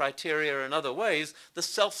change the criteria in other ways, the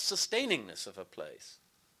self-sustainingness of a place,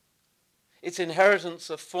 its inheritance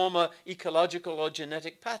of former ecological or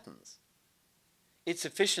genetic patterns, its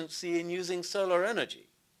efficiency in using solar energy,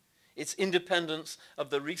 its independence of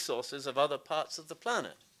the resources of other parts of the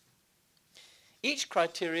planet. Each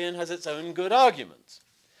criterion has its own good arguments.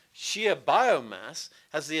 Sheer biomass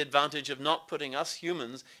has the advantage of not putting us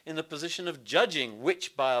humans in the position of judging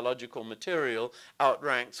which biological material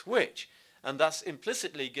outranks which, and thus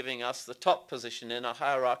implicitly giving us the top position in a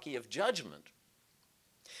hierarchy of judgment.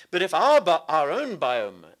 But if our own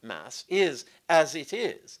biomass is, as it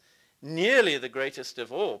is, nearly the greatest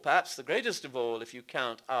of all, perhaps the greatest of all if you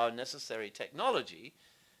count our necessary technology,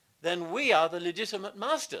 then we are the legitimate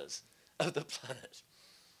masters of the planet.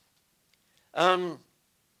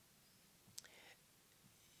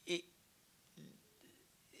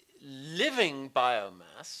 Living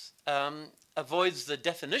biomass biomass avoids the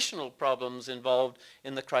definitional problems involved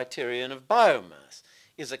in the criterion of biomass.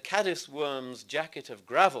 Is a caddis worm's jacket of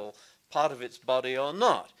gravel part of its body or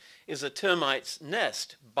not? Is a termite's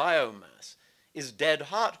nest biomass? Is dead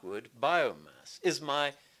heartwood biomass? Is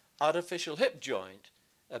my artificial hip joint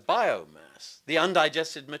a biomass? The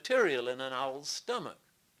undigested material in an owl's stomach?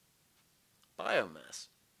 Biomass.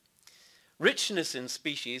 Richness in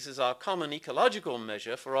species is our common ecological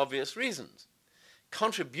measure for obvious reasons.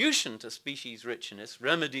 Contribution to species richness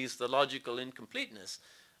remedies the logical incompleteness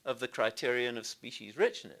of the criterion of species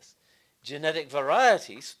richness. Genetic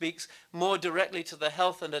variety speaks more directly to the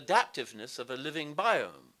health and adaptiveness of a living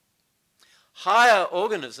biome. Higher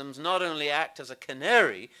organisms not only act as a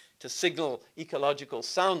canary to signal ecological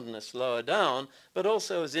soundness lower down, but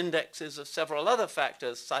also as indexes of several other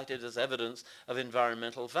factors cited as evidence of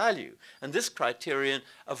environmental value. And this criterion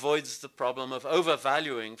avoids the problem of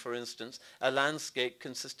overvaluing, for instance, a landscape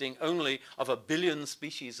consisting only of 1 billion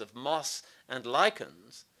species of moss and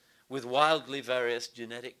lichens with wildly various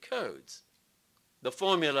genetic codes. The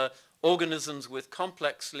formula, organisms with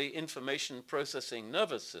complexly information processing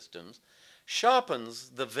nervous systems, sharpens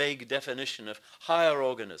the vague definition of higher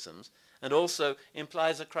organisms and also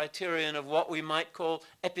implies a criterion of what we might call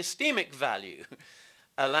epistemic value.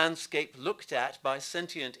 A landscape looked at by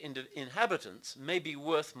sentient inhabitants may be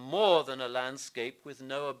worth more than a landscape with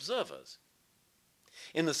no observers.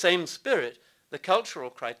 In the same spirit, the cultural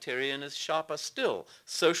criterion is sharper still.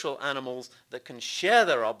 Social animals that can share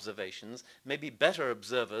their observations may be better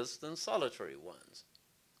observers than solitary ones.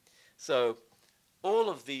 So,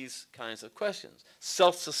 all of these kinds of questions.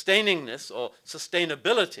 Self-sustainingness or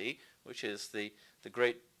sustainability, which is the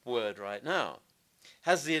great word right now,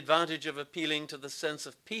 has the advantage of appealing to the sense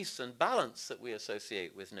of peace and balance that we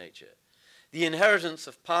associate with nature. The inheritance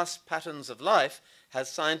of past patterns of life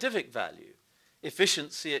has scientific value.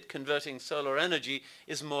 Efficiency at converting solar energy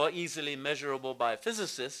is more easily measurable by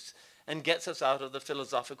physicists and gets us out of the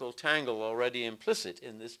philosophical tangle already implicit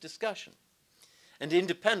in this discussion. And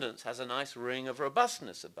independence has a nice ring of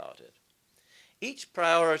robustness about it. Each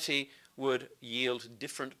priority would yield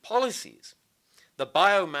different policies. The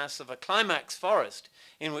biomass of a climax forest,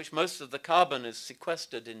 in which most of the carbon is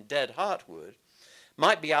sequestered in dead heartwood,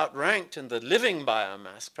 might be outranked in the living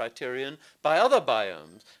biomass criterion by other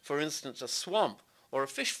biomes, for instance, a swamp or a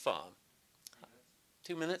fish farm.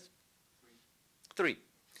 2 minutes? 3.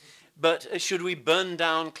 But should we burn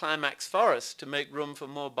down climax forests to make room for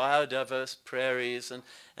more biodiverse prairies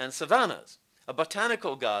and savannas? A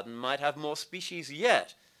botanical garden might have more species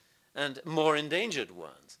yet and more endangered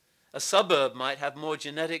ones. A suburb might have more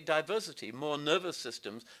genetic diversity, more nervous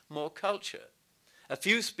systems, more culture. A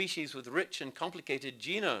few species with rich and complicated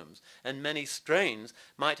genomes and many strains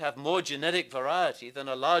might have more genetic variety than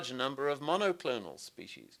a large number of monoclonal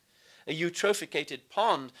species. A eutrophicated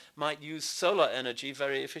pond might use solar energy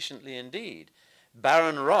very efficiently indeed.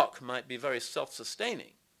 Barren rock might be very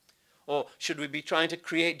self-sustaining. Or should we be trying to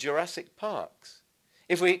create Jurassic parks?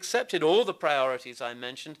 If we accepted all the priorities I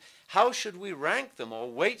mentioned, how should we rank them or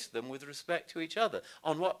weight them with respect to each other?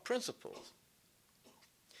 On what principles?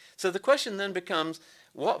 So the question then becomes,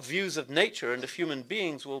 what views of nature and of human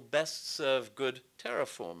beings will best serve good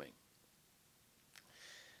terraforming?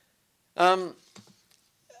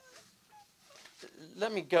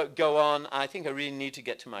 Let me go on. I think I really need to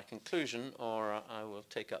get to my conclusion, or I will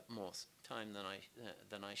take up more time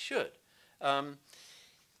than I should.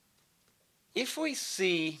 If we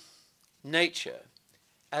see nature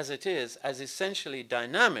as it is, as essentially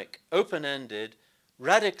dynamic, open-ended,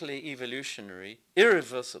 radically evolutionary,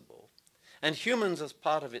 irreversible, and humans as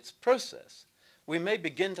part of its process, we may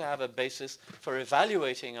begin to have a basis for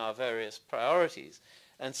evaluating our various priorities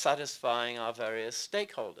and satisfying our various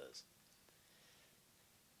stakeholders.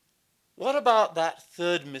 What about that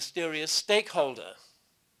third mysterious stakeholder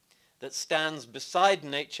that stands beside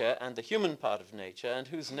nature and the human part of nature and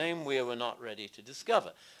whose name we were not ready to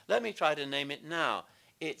discover? Let me try to name it now.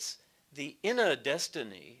 It's the inner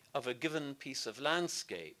destiny of a given piece of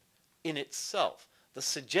landscape in itself, the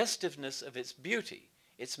suggestiveness of its beauty,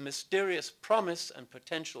 its mysterious promise and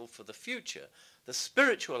potential for the future, the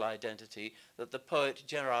spiritual identity that the poet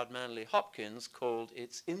Gerard Manley Hopkins called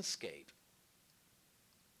its inscape.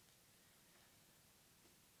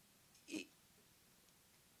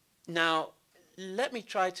 Now, let me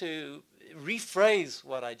try to rephrase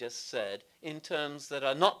what I just said in terms that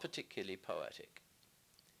are not particularly poetic.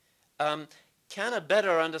 Can a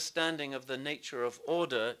better understanding of the nature of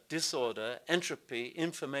order, disorder, entropy,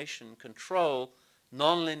 information, control,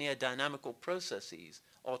 nonlinear dynamical processes,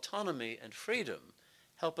 autonomy, and freedom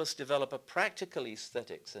help us develop a practical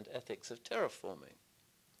aesthetics and ethics of terraforming?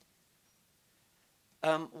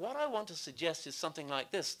 what I want to suggest is something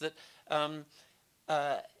like this, that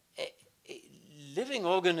living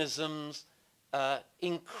organisms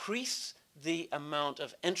increase the amount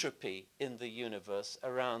of entropy in the universe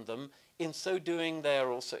around them. In so doing, they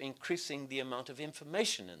are also increasing the amount of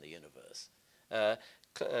information in the universe.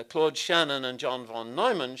 Claude Shannon and John von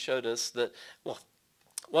Neumann showed us that, well,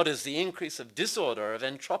 what is the increase of disorder, of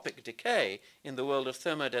entropic decay in the world of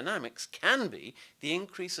thermodynamics can be the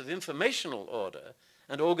increase of informational order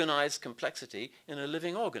and organized complexity in a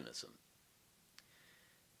living organism.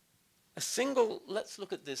 Let's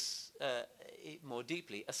look at this more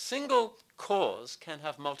deeply. A single cause can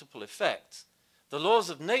have multiple effects. The laws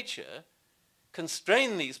of nature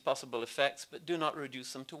constrain these possible effects but do not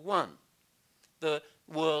reduce them to one. The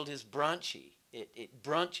world is branchy. It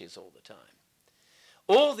branches all the time.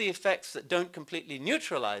 All the effects that don't completely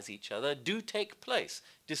neutralize each other do take place,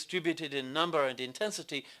 distributed in number and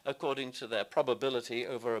intensity according to their probability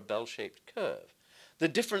over a bell-shaped curve. The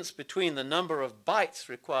difference between the number of bytes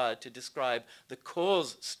required to describe the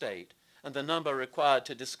cause state and the number required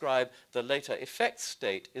to describe the later effect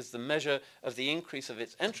state is the measure of the increase of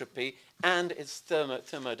its entropy and its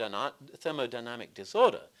thermodynamic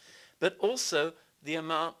disorder, but also the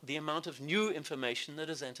amount of new information that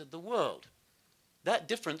has entered the world. That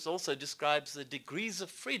difference also describes the degrees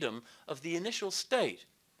of freedom of the initial state.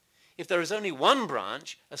 If there is only one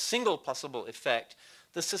branch, a single possible effect,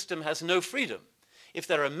 the system has no freedom. If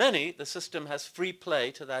there are many, the system has free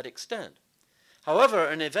play to that extent. However,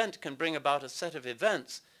 an event can bring about a set of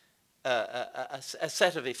events, a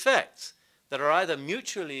set of effects that are either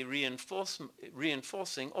mutually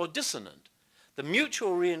reinforcing or dissonant. The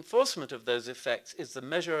mutual reinforcement of those effects is the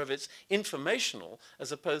measure of its informational as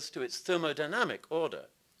opposed to its thermodynamic order.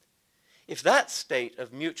 If that state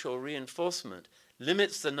of mutual reinforcement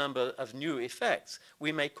limits the number of new effects,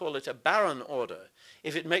 we may call it a barren order.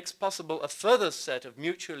 If it makes possible a further set of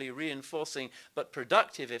mutually reinforcing but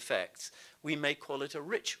productive effects, we may call it a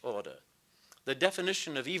rich order. The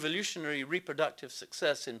definition of evolutionary reproductive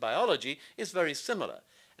success in biology is very similar.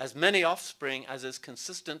 As many offspring as is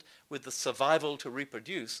consistent with the survival to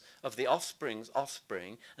reproduce of the offspring's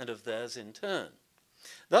offspring and of theirs in turn.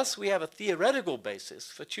 Thus, we have a theoretical basis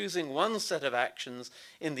for choosing one set of actions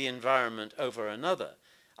in the environment over another,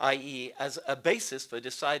 i.e., as a basis for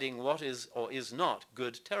deciding what is or is not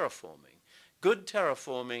good terraforming. Good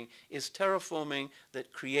terraforming is terraforming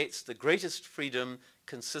that creates the greatest freedom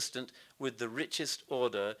consistent with the richest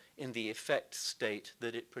order in the effect state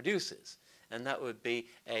that it produces. And that would be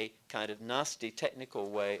a kind of nasty technical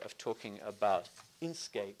way of talking about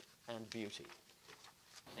inscape and beauty.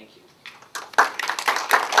 Thank you.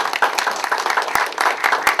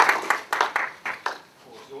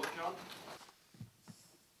 Floor's yours, John.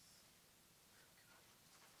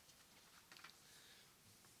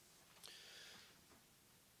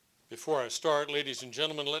 Before I start, ladies and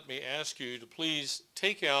gentlemen, let me ask you to please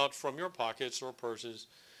take out from your pockets or purses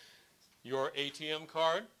your ATM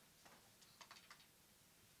card,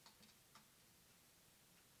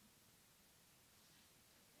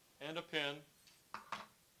 and a pen.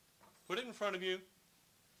 Put it in front of you.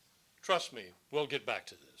 Trust me, we'll get back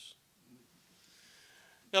to this.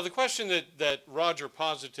 Now, the question that Roger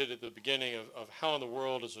posited at the beginning of how in the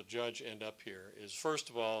world does a judge end up here is, first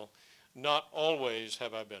of all, not always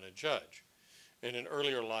have I been a judge. In an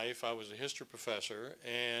earlier life, I was a history professor,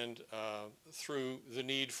 and through the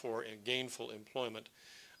need for gainful employment,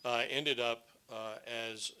 I ended up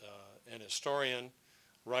as an historian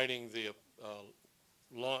writing the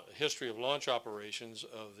history of launch operations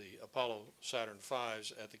of the Apollo Saturn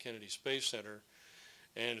V's at the Kennedy Space Center,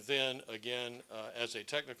 and then again as a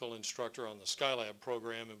technical instructor on the Skylab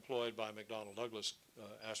program employed by McDonnell Douglas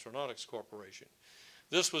Astronautics Corporation.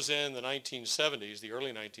 This was in the 1970s, the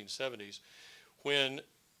early 1970s, when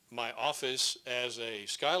my office as a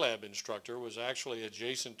Skylab instructor was actually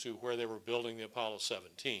adjacent to where they were building the Apollo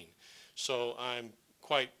 17. So I'm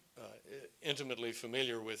quite intimately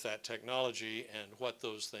familiar with that technology and what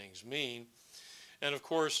those things mean. And of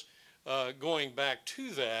course, going back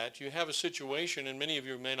to that, you have a situation, and many of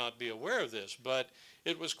you may not be aware of this, but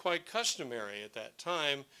it was quite customary at that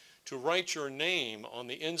time to write your name on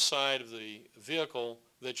the inside of the vehicle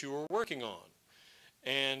that you were working on.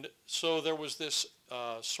 And so there was this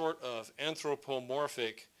sort of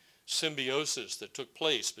anthropomorphic symbiosis that took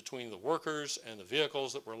place between the workers and the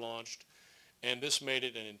vehicles that were launched, and this made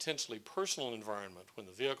it an intensely personal environment. When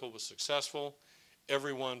the vehicle was successful,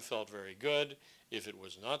 everyone felt very good. If it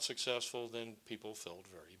was not successful, then people felt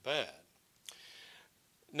very bad.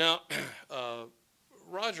 Now,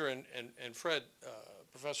 Roger and Fred,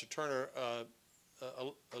 Professor Turner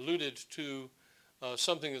alluded to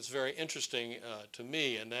something that's very interesting to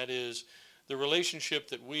me, and that is the relationship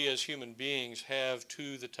that we as human beings have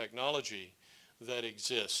to the technology that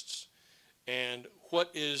exists, and what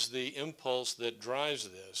is the impulse that drives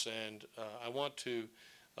this. And I want to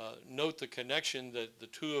note the connection that the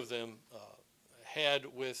two of them had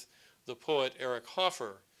with the poet Erich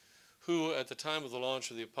Hoffer, who at the time of the launch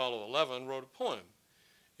of the Apollo 11 wrote a poem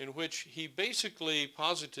in which he basically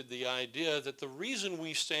posited the idea that the reason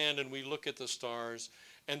we stand and we look at the stars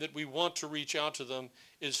and that we want to reach out to them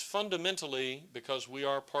is fundamentally because we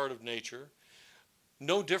are part of nature,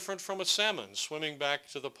 no different from a salmon swimming back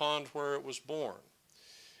to the pond where it was born.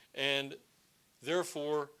 And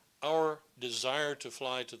therefore, our desire to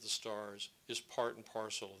fly to the stars is part and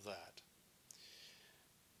parcel of that.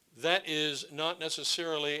 That is not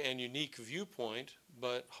necessarily an unique viewpoint,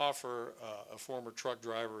 but Hoffer, a former truck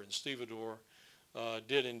driver in Stevedore,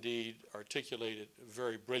 did indeed articulate it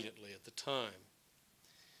very brilliantly at the time.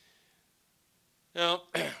 Now,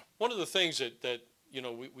 one of the things that you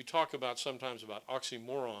know, we talk about sometimes about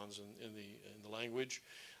oxymorons in the language,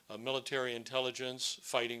 military intelligence,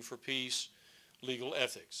 fighting for peace, legal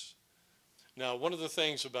ethics. Now, one of the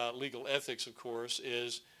things about legal ethics, of course,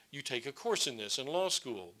 is you take a course in this in law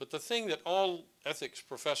school. But the thing that all ethics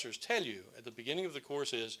professors tell you at the beginning of the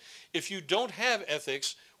course is, if you don't have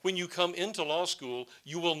ethics when you come into law school,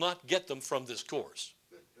 you will not get them from this course.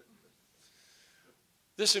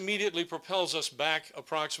 This immediately propels us back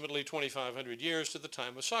approximately 2,500 years to the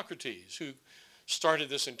time of Socrates, who started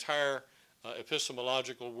this entire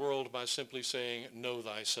epistemological world by simply saying, know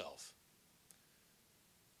thyself.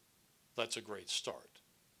 That's a great start.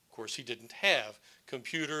 Of course, he didn't have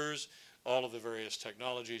computers, all of the various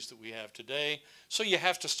technologies that we have today, so you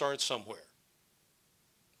have to start somewhere.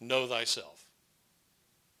 Know thyself.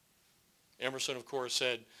 Emerson, of course,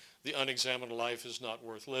 said, the unexamined life is not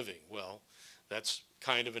worth living. Well, that's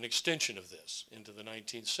kind of an extension of this into the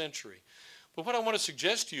 19th century. But what I want to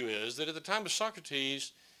suggest to you is that at the time of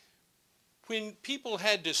Socrates, when people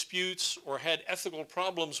had disputes or had ethical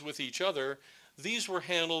problems with each other, these were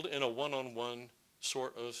handled in a one-on-one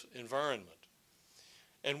sort of environment.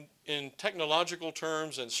 And in technological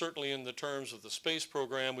terms, and certainly in the terms of the space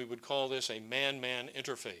program, we would call this a man-man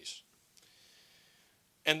interface.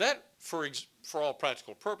 And that, for all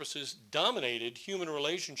practical purposes, dominated human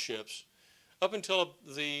relationships up until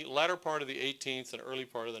the latter part of the 18th and early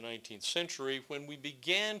part of the 19th century, when we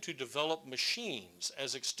began to develop machines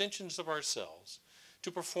as extensions of ourselves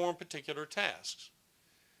to perform particular tasks.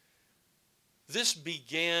 This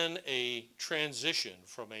began a transition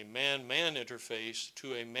from a man-man interface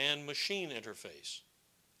to a man-machine interface.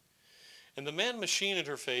 And the man-machine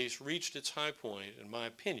interface reached its high point, in my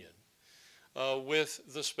opinion, with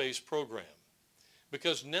the space program.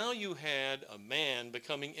 Because now you had a man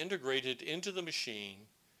becoming integrated into the machine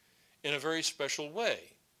in a very special way.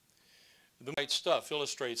 The Right Stuff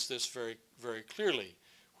illustrates this very, very clearly.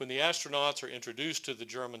 When the astronauts are introduced to the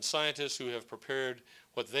German scientists who have prepared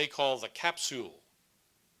what they call the capsule,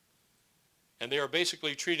 and they are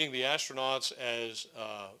basically treating the astronauts as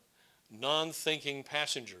non-thinking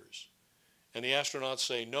passengers. And the astronauts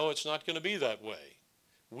say, no, it's not going to be that way.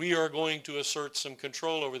 We are going to assert some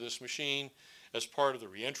control over this machine as part of the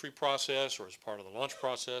reentry process or as part of the launch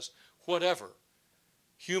process, whatever.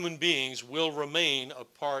 Human beings will remain a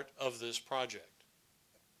part of this project.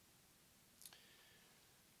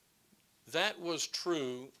 That was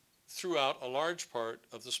true throughout a large part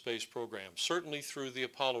of the space program, certainly through the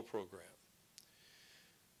Apollo program.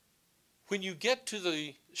 When you get to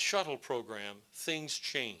the shuttle program, things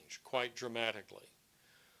change quite dramatically.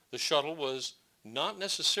 The shuttle was not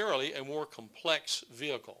necessarily a more complex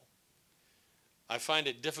vehicle. I find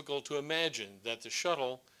it difficult to imagine that the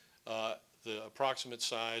shuttle, the approximate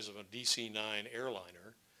size of a DC-9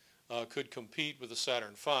 airliner, could compete with the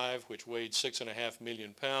Saturn V, which weighed 6.5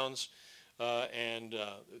 million pounds, and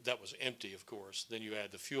that was empty, of course. Then you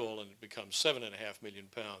add the fuel and it becomes 7.5 million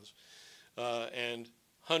pounds. And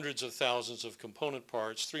hundreds of thousands of component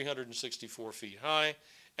parts, 364 feet high,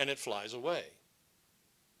 and it flies away.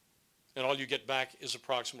 And all you get back is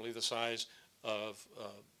approximately the size of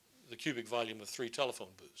the cubic volume of 3 telephone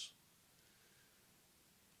booths.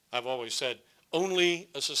 I've always said, only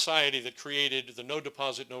a society that created the no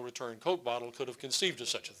deposit, no return Coke bottle could have conceived of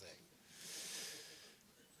such a thing.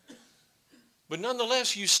 But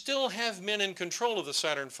nonetheless, you still have men in control of the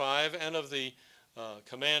Saturn V and of the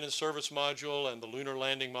command and service module and the lunar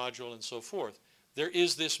landing module and so forth. There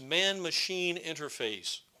is this man-machine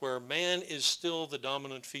interface where man is still the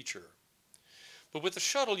dominant feature. But with the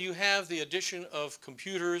shuttle, you have the addition of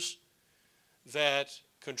computers that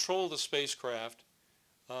control the spacecraft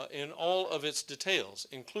in all of its details,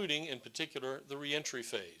 including, in particular, the reentry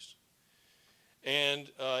phase. And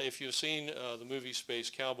if you've seen the movie Space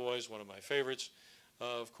Cowboys, one of my favorites,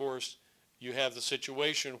 of course, you have the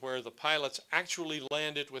situation where the pilots actually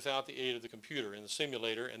landed without the aid of the computer in the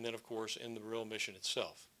simulator, and then, of course, in the real mission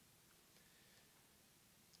itself.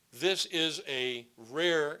 This is a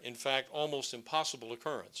rare, in fact, almost impossible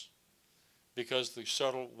occurrence because the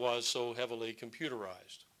shuttle was so heavily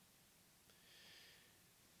computerized.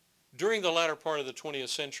 During the latter part of the 20th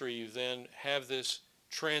century, you then have this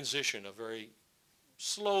transition, a very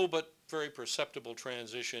slow but very perceptible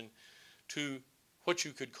transition to what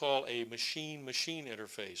you could call a machine-machine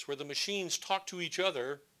interface, where the machines talk to each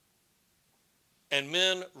other and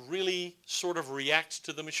men really sort of react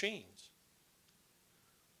to the machines.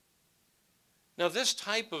 Now, this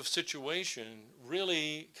type of situation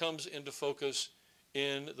really comes into focus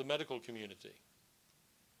in the medical community.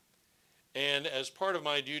 And as part of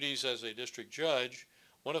my duties as a district judge,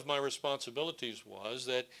 one of my responsibilities was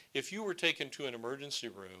that if you were taken to an emergency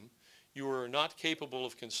room, you were not capable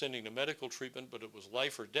of consenting to medical treatment, but it was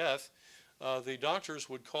life or death, the doctors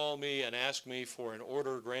would call me and ask me for an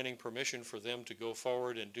order granting permission for them to go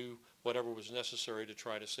forward and do whatever was necessary to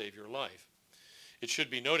try to save your life. It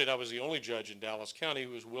should be noted I was the only judge in Dallas County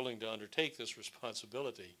who was willing to undertake this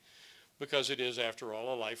responsibility because it is, after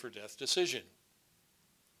all, a life or death decision,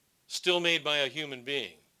 still made by a human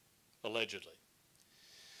being, allegedly.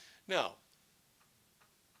 Now,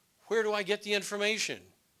 where do I get the information?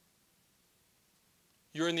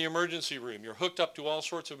 You're in the emergency room. You're hooked up to all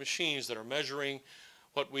sorts of machines that are measuring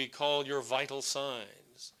what we call your vital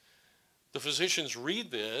signs. The physicians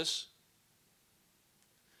read this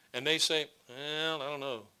and they say, well, I don't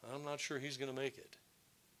know. I'm not sure he's going to make it.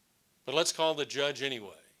 But let's call the judge anyway.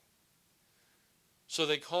 So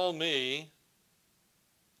they call me,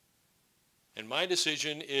 and my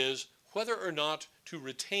decision is whether or not to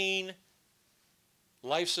retain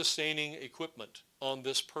life-sustaining equipment on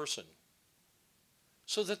this person,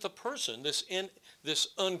 so that the person, this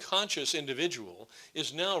unconscious individual,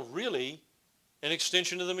 is now really an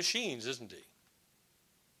extension of the machines, isn't he?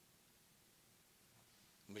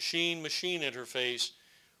 Machine-machine interface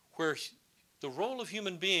where the role of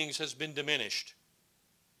human beings has been diminished,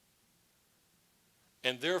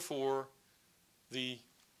 and therefore the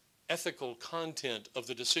ethical content of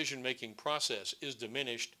the decision-making process is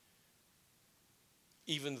diminished,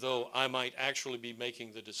 even though I might actually be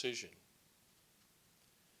making the decision.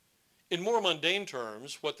 In more mundane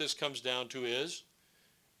terms, what this comes down to is,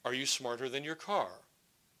 are you smarter than your car?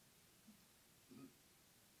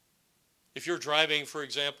 If you're driving, for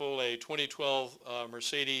example, a 2012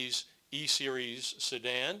 Mercedes E-Series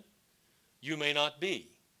sedan, you may not be.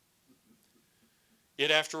 It,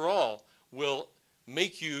 after all, will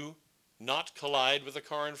make you not collide with the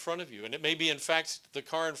car in front of you. And it may be, in fact, the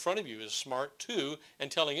car in front of you is smart too and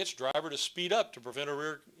telling its driver to speed up to prevent a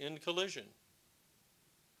rear-end collision.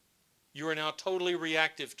 You are now totally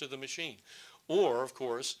reactive to the machine. Or, of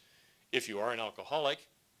course, if you are an alcoholic,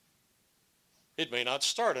 it may not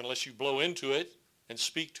start unless you blow into it and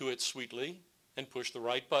speak to it sweetly and push the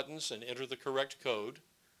right buttons and enter the correct code.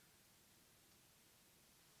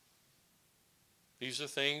 These are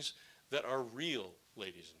things that are real,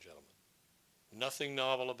 ladies and gentlemen. Nothing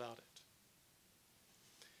novel about it.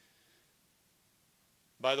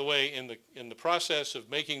 By the way, in the process of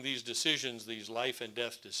making these decisions, these life and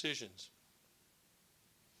death decisions,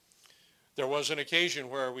 there was an occasion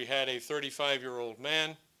where we had a 35-year-old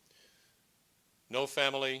man, no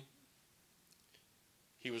family.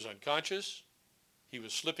 He was unconscious. He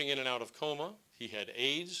was slipping in and out of coma. He had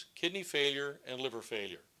AIDS, kidney failure, and liver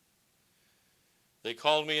failure. They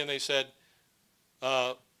called me and they said,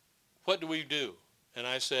 what do we do? And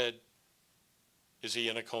I said, is he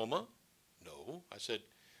in a coma? No. I said,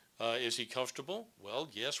 is he comfortable? Well,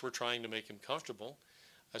 yes, we're trying to make him comfortable.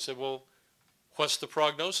 I said, well, what's the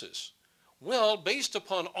prognosis? Well, based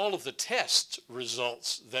upon all of the test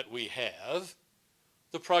results that we have,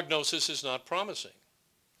 the prognosis is not promising.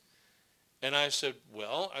 And I said,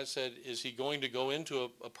 well, is he going to go into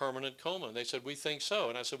a permanent coma? And they said, we think so.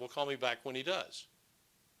 And I said, well, call me back when he does.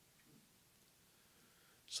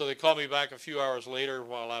 So they called me back a few hours later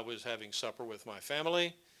while I was having supper with my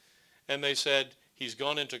family, and they said, he's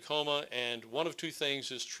gone into coma, and one of two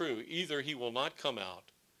things is true. Either he will not come out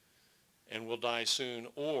and will die soon,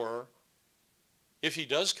 or if he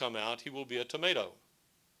does come out, he will be a tomato.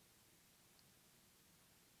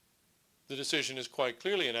 The decision is quite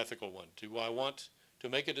clearly an ethical one. Do I want to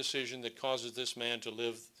make a decision that causes this man to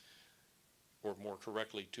live, or more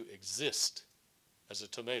correctly, to exist as a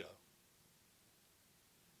tomato?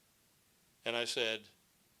 And I said,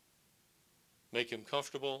 make him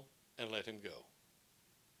comfortable, and let him go.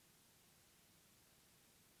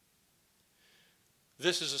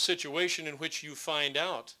 This is a situation in which you find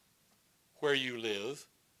out where you live.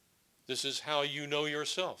 This is how you know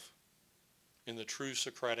yourself in the true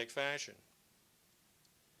Socratic fashion.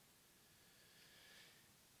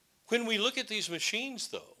 When we look at these machines,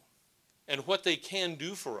 though, and what they can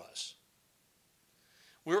do for us,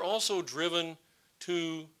 we're also driven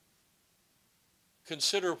to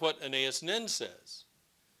consider what Annick Bureaud says.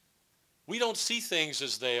 We don't see things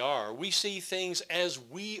as they are. We see things as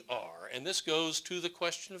we are. And this goes to the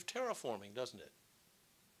question of terraforming, doesn't it?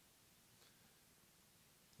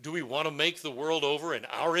 Do we want to make the world over in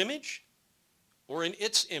our image or in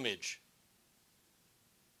its image?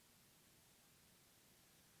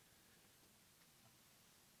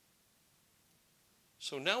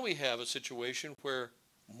 So now we have a situation where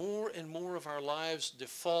more and more of our lives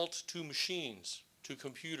default to machines, to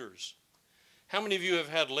computers. How many of you have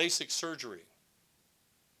had LASIK surgery?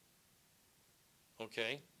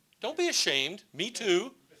 Okay. Don't be ashamed. Me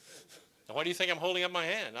too. Now, why do you think I'm holding up my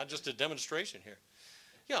hand? Not just a demonstration here.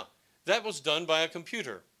 Yeah, that was done by a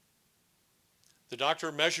computer. The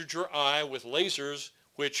doctor measured your eye with lasers,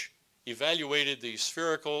 which evaluated the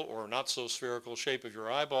spherical or not so spherical shape of your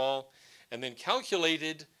eyeball, and then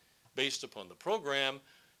calculated, based upon the program,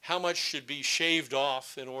 how much should be shaved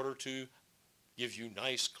off in order to give you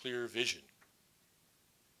nice, clear vision.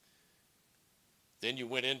 Then you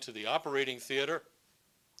went into the operating theater,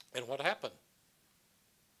 and what happened?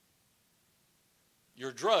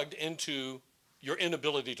 You're drugged into your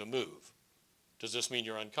inability to move. Does this mean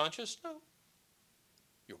you're unconscious? No.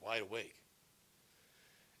 You're wide awake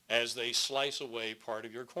as they slice away part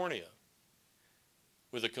of your cornea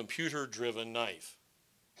with a computer-driven knife.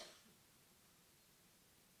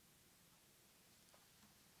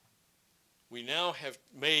 We now have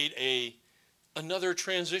made another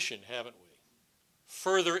transition, haven't we?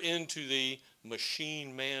 Further into the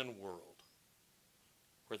machine-man world,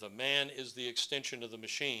 where the man is the extension of the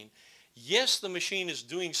machine. Yes, the machine is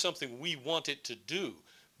doing something we want it to do,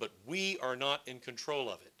 but we are not in control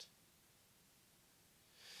of it.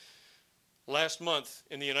 Last month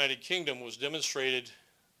in the United Kingdom was demonstrated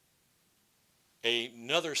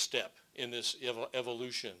another step in this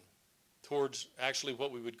evolution towards actually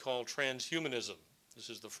what we would call transhumanism. This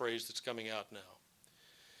is the phrase that's coming out now.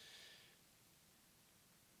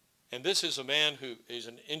 And this is a man who is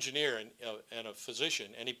an engineer and a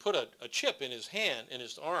physician, and he put a chip in his hand, in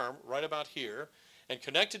his arm, right about here, and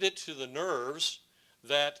connected it to the nerves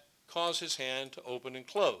that cause his hand to open and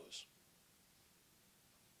close.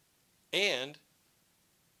 And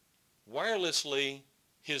wirelessly,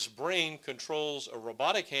 his brain controls a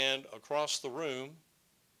robotic hand across the room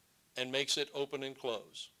and makes it open and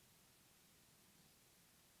close.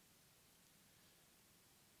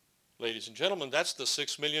 Ladies and gentlemen, that's the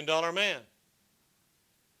 $6 million man.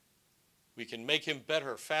 We can make him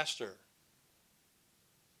better, faster.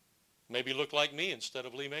 Maybe look like me instead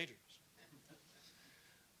of Lee Majors.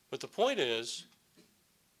 But the point is,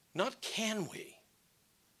 not can we,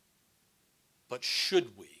 but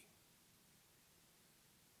should we?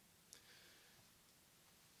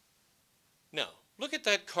 Now, look at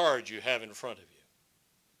that card you have in front of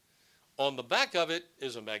you. On the back of it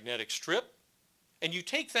is a magnetic strip, and you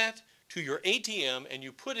take that to your ATM and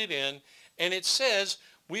you put it in, and it says,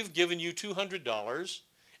 we've given you $200,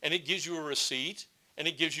 and it gives you a receipt, and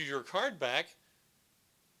it gives you your card back,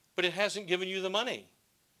 but it hasn't given you the money.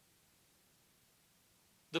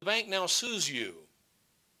 The bank now sues you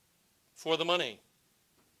for the money.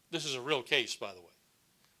 This is a real case, by the way.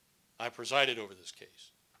 I presided over this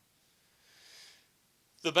case.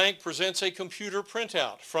 The bank presents a computer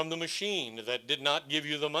printout from the machine that did not give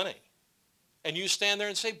you the money. And you stand there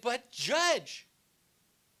and say, but judge,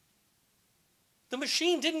 the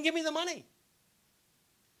machine didn't give me the money.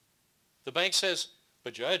 The bank says,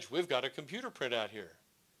 but judge, we've got a computer printout here.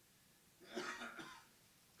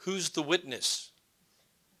 Who's the witness?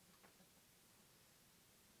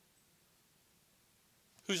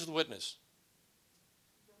 Who's the witness?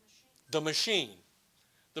 The machine.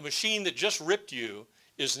 The machine that just ripped you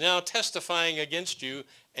is now testifying against you,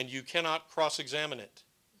 and you cannot cross-examine it.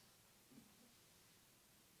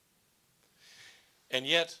 And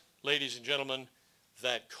yet, ladies and gentlemen,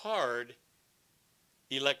 that card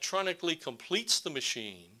electronically completes the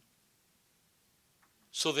machine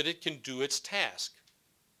so that it can do its task.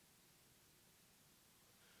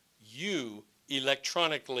 You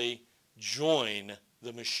electronically join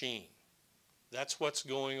the machine. That's what's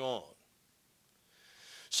going on.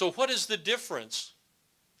 So what is the difference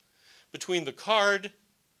between the card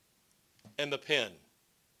and the pen?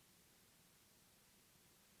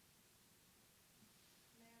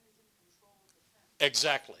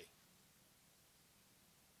 Exactly.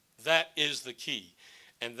 That is the key.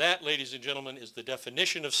 And that, ladies and gentlemen, is the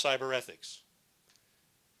definition of cyber ethics.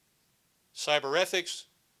 Cyber ethics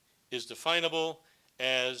is definable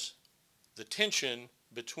as the tension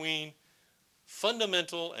between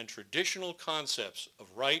fundamental and traditional concepts of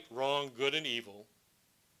right, wrong, good, and evil,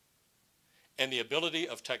 and the ability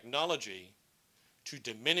of technology to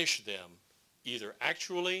diminish them either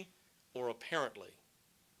actually or apparently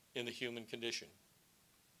in the human condition.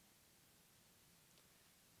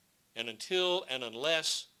 And until and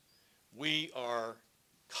unless we are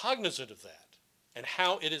cognizant of that and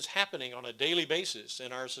how it is happening on a daily basis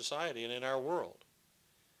in our society and in our world,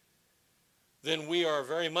 then we are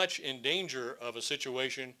very much in danger of a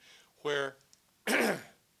situation where the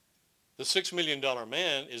 $6 million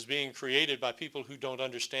man is being created by people who don't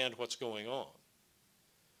understand what's going on.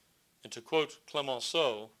 And to quote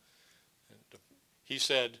Clemenceau, he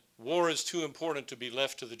said, "War is too important to be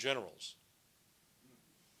left to the generals."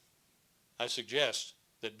 I suggest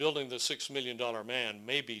that building the $6 million man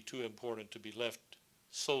may be too important to be left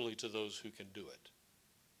solely to those who can do it.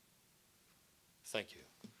 Thank you.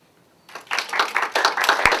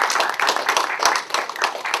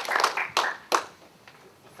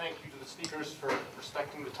 Thank you to the speakers for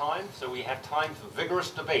respecting the time. So we have time for vigorous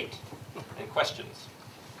debate and questions.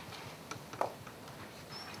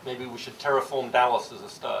 Maybe we should terraform Dallas as a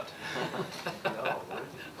start.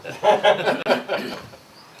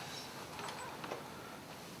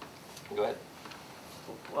 Go ahead.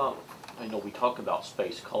 Well, I know we talk about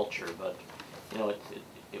space culture, but you know,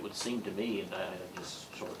 it would seem to me, and I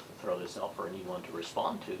just sort of throw this out for anyone to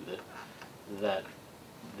respond to, that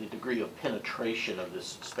the degree of penetration of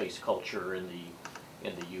this space culture in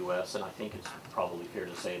the U.S., and I think it's probably fair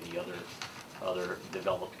to say the other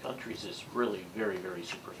developed countries, is really very, very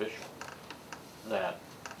superficial. That,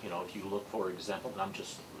 you know, if you look, for example, and I'm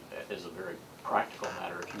just, as a very practical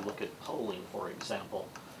matter, if you look at polling, for example,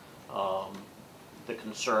 the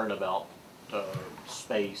concern about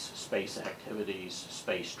space activities,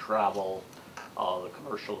 space travel, the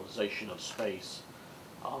commercialization of space,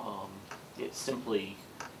 it simply,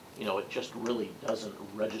 you know, it just really doesn't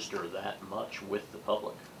register that much with the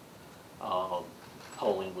public.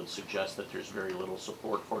 Polling would suggest that there's very little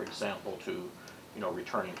support, for example, to, you know,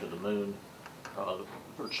 returning to the moon,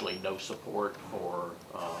 virtually no support for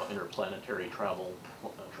interplanetary travel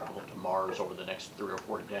to Mars over the next 3 or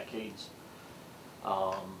 4 decades.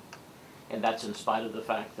 And that's in spite of the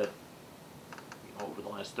fact that, you know, over the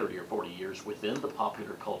last 30 or 40 years, within the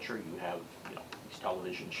popular culture, you have, you know, these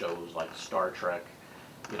television shows like Star Trek.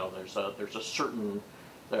 You know, there's a certain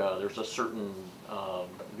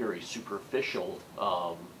very superficial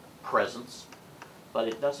presence, but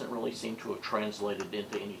it doesn't really seem to have translated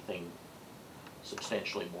into anything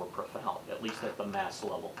substantially more profound, at least at the mass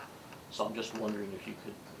level. So I'm just wondering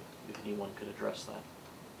if anyone could address that.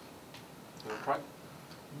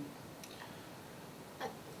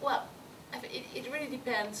 Well, it really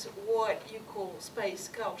depends what you call space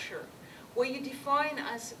culture. What you define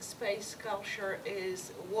as space culture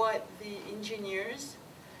is what the engineers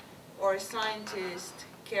or scientists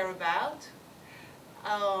care about.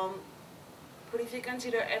 But if you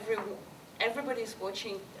consider everybody's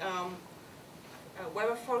watching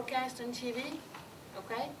weather forecast on TV,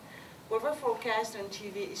 okay? Weather forecast on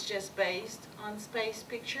TV is just based on space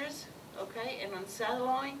pictures, okay, and on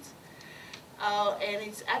satellites. And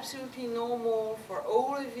it's absolutely normal for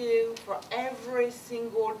all of you, for every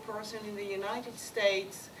single person in the United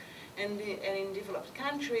States and in developed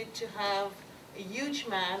country to have a huge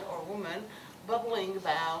man or woman bubbling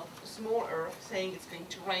about a small Earth saying it's going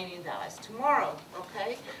to rain in Dallas tomorrow,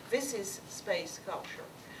 okay? This is space culture.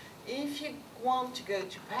 If you want to go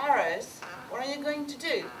to Paris, what are you going to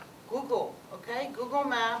do? Google, okay? Google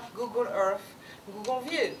Map, Google Earth, Google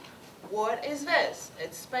View. What is this?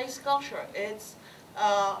 It's space culture. It's,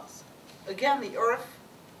 again, the Earth,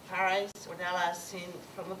 Paris, or Dallas seen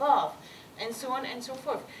from above, and so on and so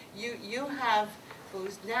forth. You have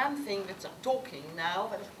those damn things that are talking now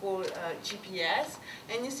that are called GPS,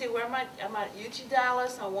 and you say, well, I'm at UT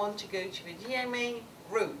Dallas, I want to go to the DMA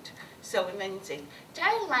route. So, and then you say,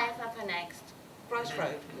 turn left at the next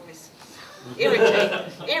crossroad with this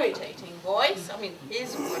irritating voice. I mean,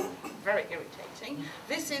 his one, very irritating.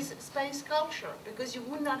 This is space culture, because you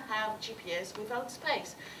would not have GPS without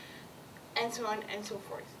space, and so on and so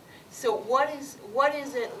forth. So what is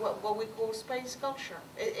it, what we call space culture?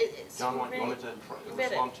 It's John, really, you wanted to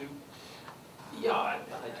respond to? Yeah,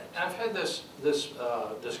 I've had this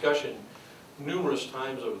discussion numerous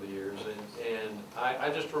times over the years, and I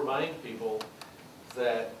just remind people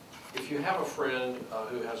that if you have a friend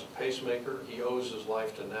who has a pacemaker, he owes his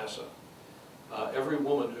life to NASA. Every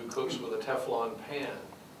woman who cooks with a Teflon pan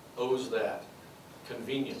owes that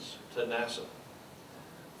convenience to NASA.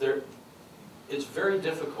 It's very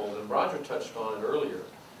difficult, and Roger touched on it earlier,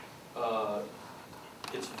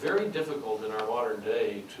 it's very difficult in our modern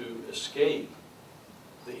day to escape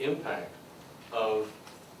the impact of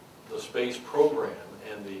the space program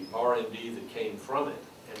and the R&D that came from it,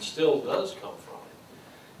 and still does come from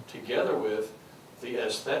it, together with the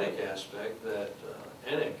aesthetic aspect that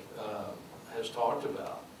Annick has talked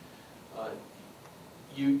about.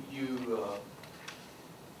 You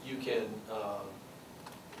can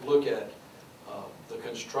look at the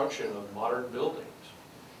construction of modern buildings,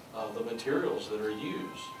 the materials that are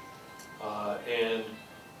used, and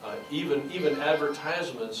even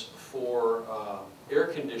advertisements for air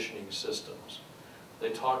conditioning systems.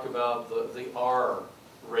 They talk about the R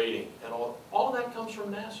rating, and all of that comes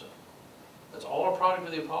from NASA. That's all a product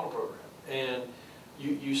of the Apollo program. And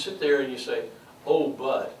you sit there and you say, oh,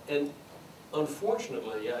 but, and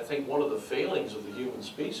unfortunately, I think one of the failings of the human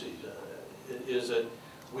species is that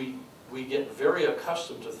we get very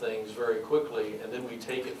accustomed to things very quickly, and then we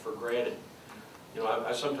take it for granted. You know,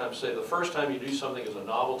 I sometimes say the first time you do something is a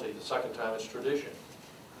novelty, the second time it's tradition.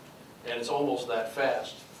 And it's almost that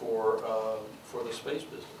fast for the space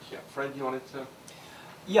business. Yeah, Fred, you wanted to?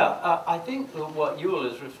 Yeah, I think that what Yule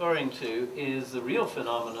is referring to is the real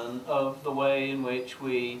phenomenon of the way in which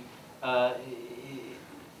we,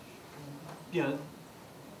 you know,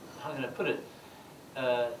 how can I put it?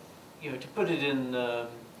 You know, to put it in the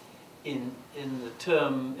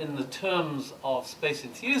terms of space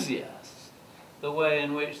enthusiasts, the way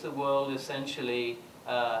in which the world essentially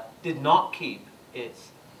did not keep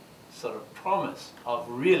its sort of promise of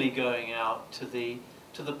really going out to the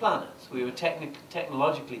planets. We were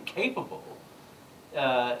technologically capable,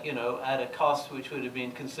 you know, at a cost which would have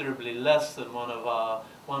been considerably less than one of our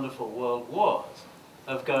wonderful world wars,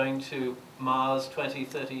 of going to Mars 20,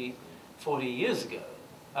 30, 40 years ago.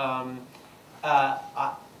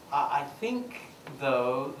 I think,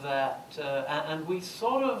 though, that, and we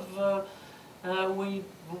sort of,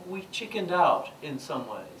 we chickened out in some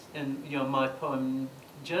ways. And, you know, my poem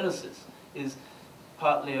Genesis is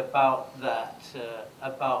partly about that,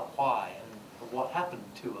 about why and what happened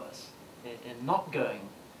to us in not going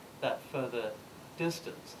that further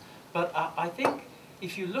distance. But I think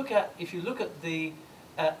if you look at the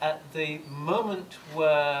moment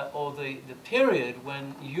where, or the period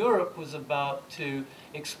when Europe was about to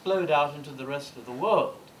explode out into the rest of the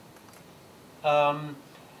world,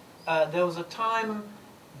 there was a time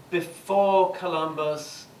before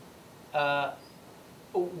Columbus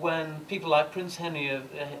when people like Prince Henry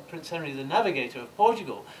the Navigator of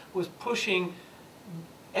Portugal was pushing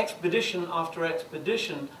expedition after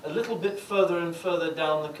expedition a little bit further and further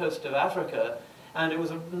down the coast of Africa, and it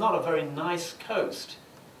was not a very nice coast,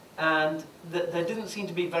 and there didn't seem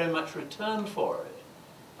to be very much return for it.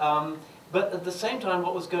 But at the same time,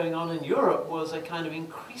 what was going on in Europe was a kind of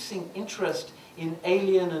increasing interest in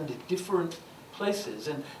alien and different places,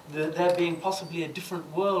 and there being possibly a different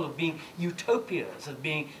world, of being utopias, of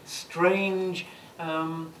being strange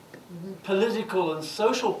political and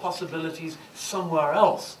social possibilities somewhere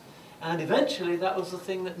else. And eventually that was the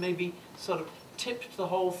thing that maybe sort of tipped the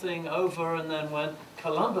whole thing over, and then when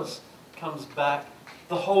Columbus comes back,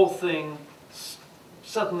 the whole thing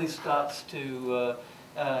suddenly starts to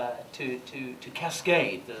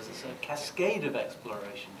cascade. There's a cascade of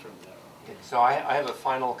exploration from there on. So I have a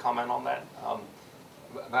final comment on that.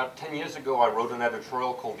 About 10 years ago, I wrote an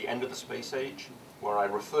editorial called The End of the Space Age, where I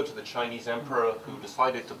referred to the Chinese emperor who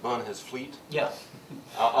decided to burn his fleet. Yeah.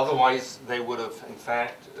 Otherwise, they would have, in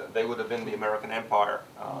fact, they would have been the American Empire.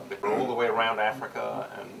 They were all the way around Africa,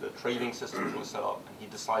 and the trading systems were set up, and he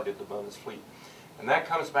decided to burn his fleet. And that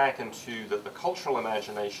comes back into the cultural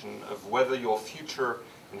imagination of whether your future,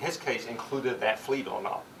 in his case, included that fleet or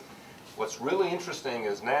not. What's really interesting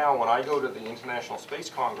is now when I go to the International Space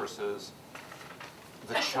Congresses,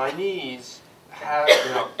 the Chinese have,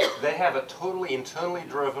 they have a totally internally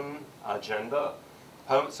driven agenda.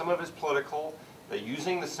 Some of it is political. They're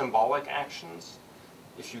using the symbolic actions.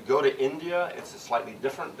 If you go to India, it's a slightly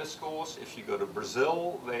different discourse. If you go to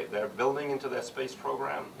Brazil, they're building into their space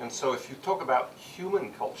program. And so if you talk about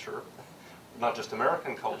human culture, not just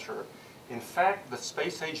American culture, in fact, the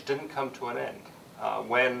space age didn't come to an end.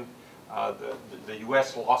 When the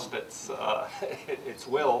U.S. lost its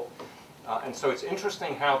will. And so it's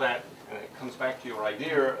interesting how that, and it comes back to your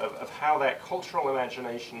idea of how that cultural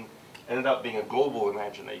imagination ended up being a global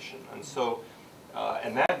imagination. And so,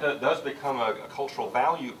 and that does become a cultural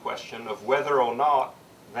value question of whether or not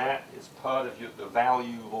that is part of the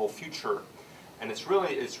valuable future. And it's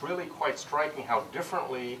really quite striking how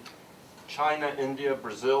differently China, India,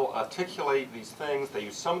 Brazil articulate these things. They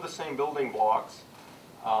use some of the same building blocks,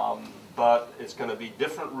 but it's going to be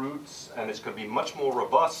different routes, and it's going to be much more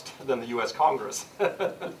robust than the U.S. Congress.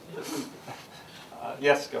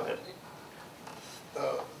 Yes, go ahead.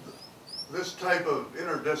 This type of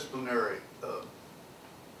interdisciplinary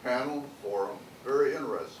panel forum, very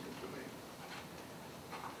interesting to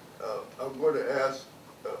me. I'm going to ask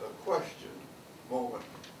a question, moment.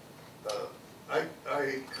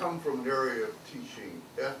 I come from an area of teaching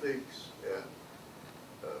ethics and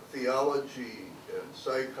theology and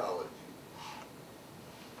psychology.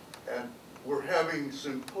 And we're having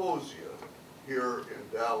symposia here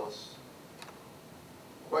in Dallas,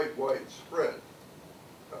 quite widespread.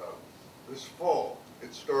 This fall,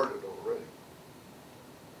 it started already.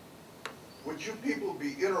 Would you people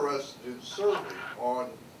be interested in serving on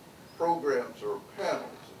programs or panels?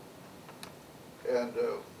 And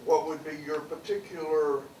what would be your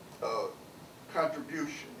particular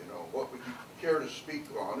contribution? You know, what would you care to speak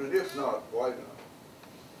on? And if not, why not?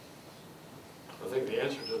 I think the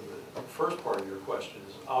answer to the first part of your question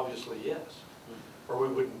is obviously yes, or we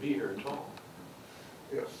wouldn't be here at all.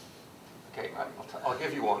 Yes. Okay, I'll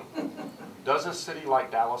give you one. Does a city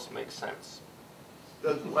like Dallas make sense?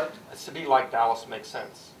 Does what? A city like Dallas make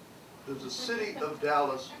sense? Does the city of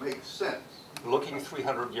Dallas make sense? Looking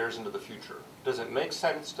 300 years into the future, does it make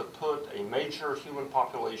sense to put a major human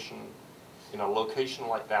population in a location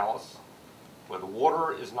like Dallas, where the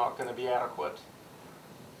water is not going to be adequate,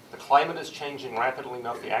 the climate is changing rapidly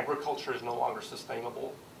enough, the agriculture is no longer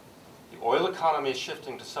sustainable, the oil economy is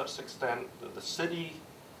shifting to such extent that the city,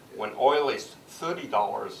 when oil is $30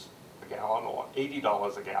 a gallon or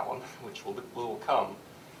 $80 a gallon, which will come,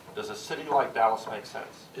 does a city like Dallas make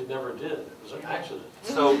sense? It never did. It was an accident.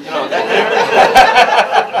 So, you know,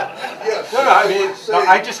 Yes. no, I mean, no,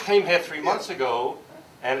 I just came here 3 months ago,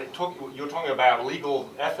 and you were talking about legal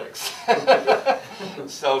ethics.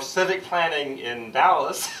 So civic planning in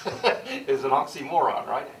Dallas is an oxymoron,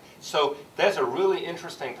 right? So there's a really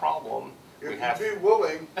interesting problem. If you'd be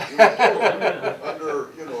willing, you would under,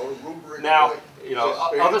 you know, a rubric Now, like you know,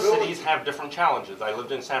 other sustainability. cities have different challenges. I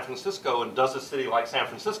lived in San Francisco, and does a city like San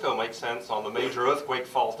Francisco make sense on the major earthquake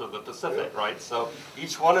fault of the Pacific, right? So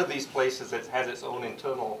each one of these places has its own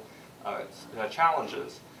internal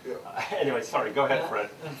challenges. Yeah. Anyway, sorry, go ahead, Fred.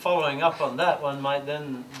 And following up on that, one might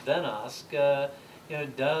then ask, you know,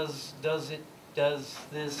 does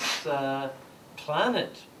this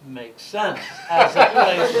planet make sense as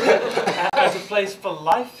a place for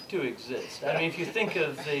life to exist? I mean, if you think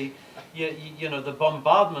of the you know, the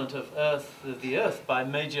bombardment of the Earth by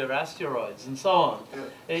major asteroids and so on,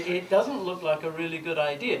 it doesn't look like a really good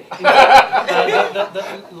idea. In fact,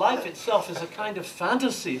 the life itself is a kind of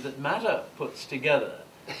fantasy that matter puts together.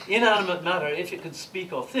 Inanimate matter, if it could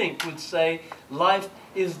speak or think, would say life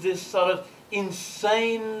is this sort of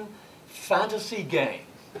insane fantasy game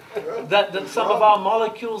that some of our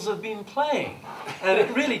molecules have been playing, and it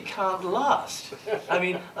really can't last. I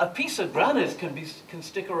mean, a piece of granite can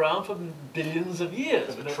stick around for billions of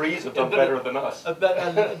years. The trees have done better than us.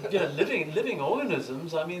 You know, living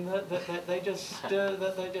organisms, I mean, they just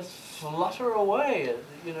flutter away.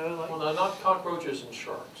 You know, like, Well, they're not cockroaches and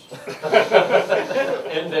sharks.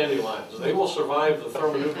 And dandelions. They will survive the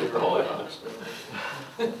thermonuclear holocaust.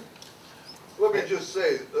 Let me just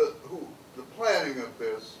say, the planning of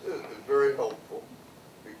this is very helpful,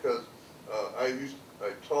 because I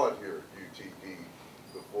taught here at UTD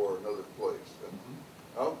before another place, and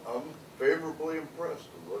I'm favorably impressed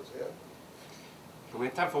with what's happening. Do we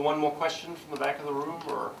have time for one more question from the back of the room,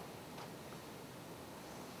 or?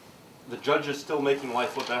 The judge is still making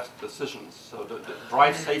life or death decisions, so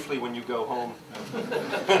drive safely when you go home.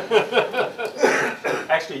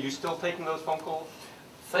 Actually, are you still taking those phone calls?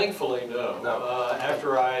 Thankfully, no.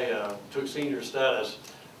 After I took senior status,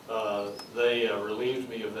 they relieved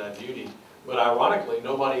me of that duty. But ironically,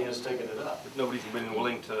 nobody has taken it up. Nobody's been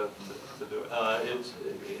willing to do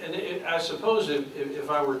it. I suppose if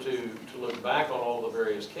I were to look back on all the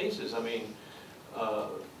various cases, I mean,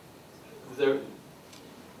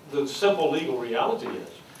 the simple legal reality is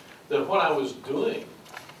that what I was doing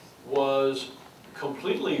was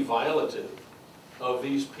completely violative of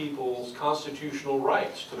these people's constitutional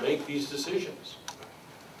rights to make these decisions.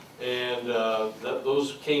 And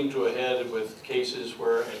those came to a head with cases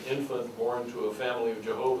where an infant born to a family of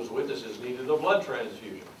Jehovah's Witnesses needed a blood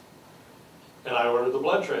transfusion. And I ordered the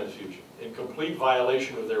blood transfusion in complete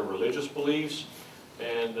violation of their religious beliefs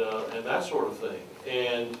and that sort of thing.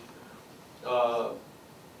 And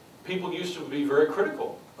people used to be very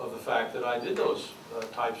critical of the fact that I did those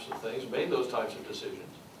types of things, made those types of decisions.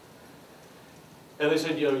 And they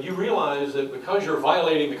said, you know, you realize that because you're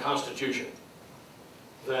violating the Constitution,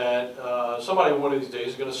 that somebody one of these days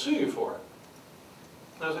is going to sue you for it.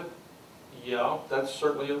 And I said, yeah, that's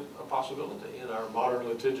certainly a possibility in our modern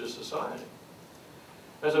litigious society.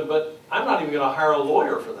 I said, but I'm not even going to hire a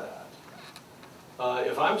lawyer for that.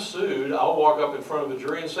 If I'm sued, I'll walk up in front of the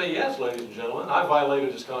jury and say, yes, ladies and gentlemen, I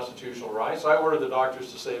violated his constitutional rights. I ordered the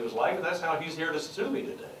doctors to save his life, and that's how he's here to sue me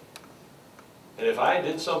today. And if I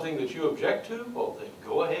did something that you object to, well, then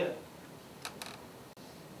go ahead.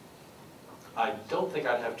 I don't think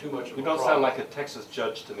I'd have too much of a problem. You don't sound like a Texas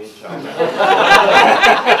judge to me, John.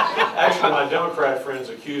 Actually, my Democrat friends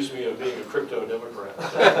accuse me of being a crypto-Democrat.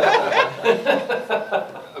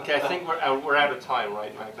 Okay, I think we're out of time,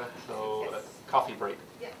 right, Magda? So, coffee break.